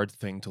very hard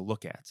thing to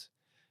look at.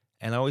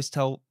 And I always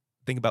think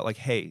about like,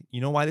 hey, you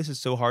know why this is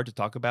so hard to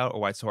talk about,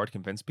 or why it's so hard to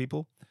convince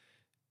people?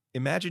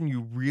 Imagine you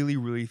really,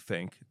 really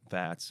think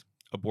that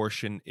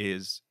abortion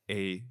is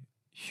a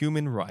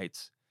human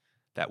right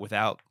that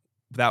without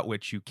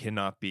which you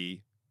cannot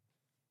be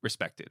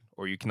respected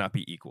or you cannot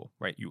be equal,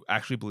 right? You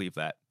actually believe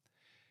that.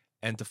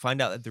 And to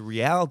find out that the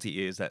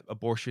reality is that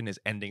abortion is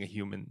ending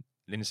an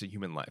innocent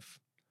human life.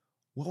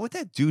 What would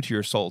that do to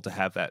your soul to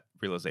have that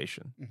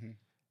realization?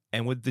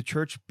 And would the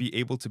church be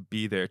able to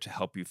be there to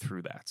help you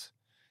through that,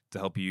 to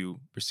help you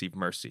receive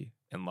mercy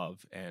and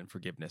love and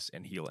forgiveness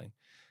and healing?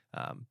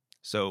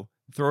 So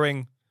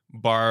throwing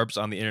barbs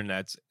on the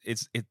internet, you're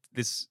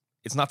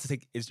not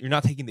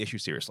taking the issue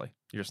seriously.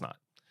 You're just not.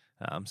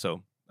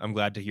 So I'm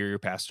glad to hear your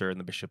pastor and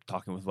the bishop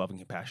talking with love and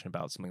compassion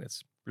about something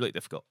that's really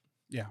difficult.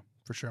 Yeah,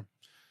 for sure.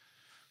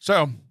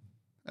 So,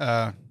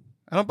 I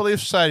don't believe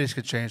societies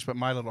could change, but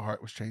my little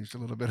heart was changed a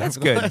little bit That's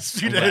over good. the last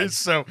few I'm glad. days.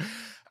 So,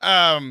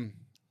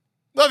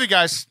 love you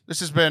guys.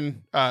 This has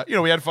been,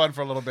 we had fun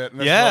for a little bit.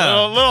 And this Yeah.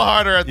 was a little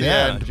harder at the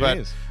end,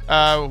 geez.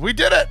 but we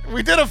did it.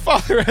 We did a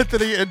Father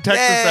Anthony in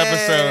Texas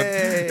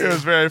episode. It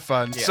was very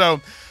fun. Yeah.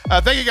 So,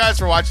 thank you guys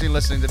for watching and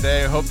listening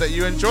today. I hope that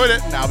you enjoyed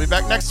it, and I'll be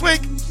back next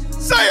week.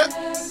 See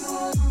ya.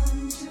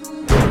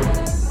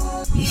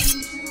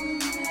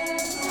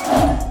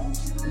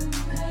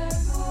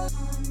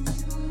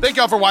 Thank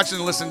y'all for watching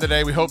and listening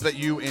today. We hope that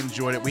you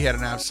enjoyed it. We had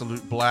an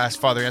absolute blast.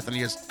 Father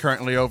Anthony is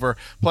currently over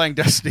playing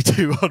Destiny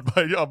 2 on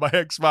my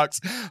Xbox,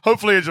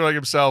 hopefully enjoying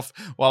himself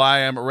while I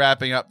am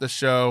wrapping up the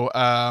show.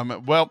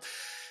 Well,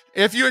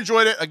 if you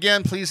enjoyed it,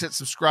 again, please hit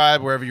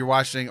subscribe wherever you're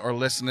watching or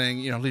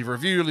listening. Leave a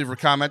review, leave a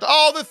comment,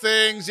 all the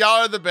things.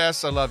 Y'all are the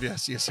best. I love you.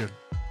 See you soon.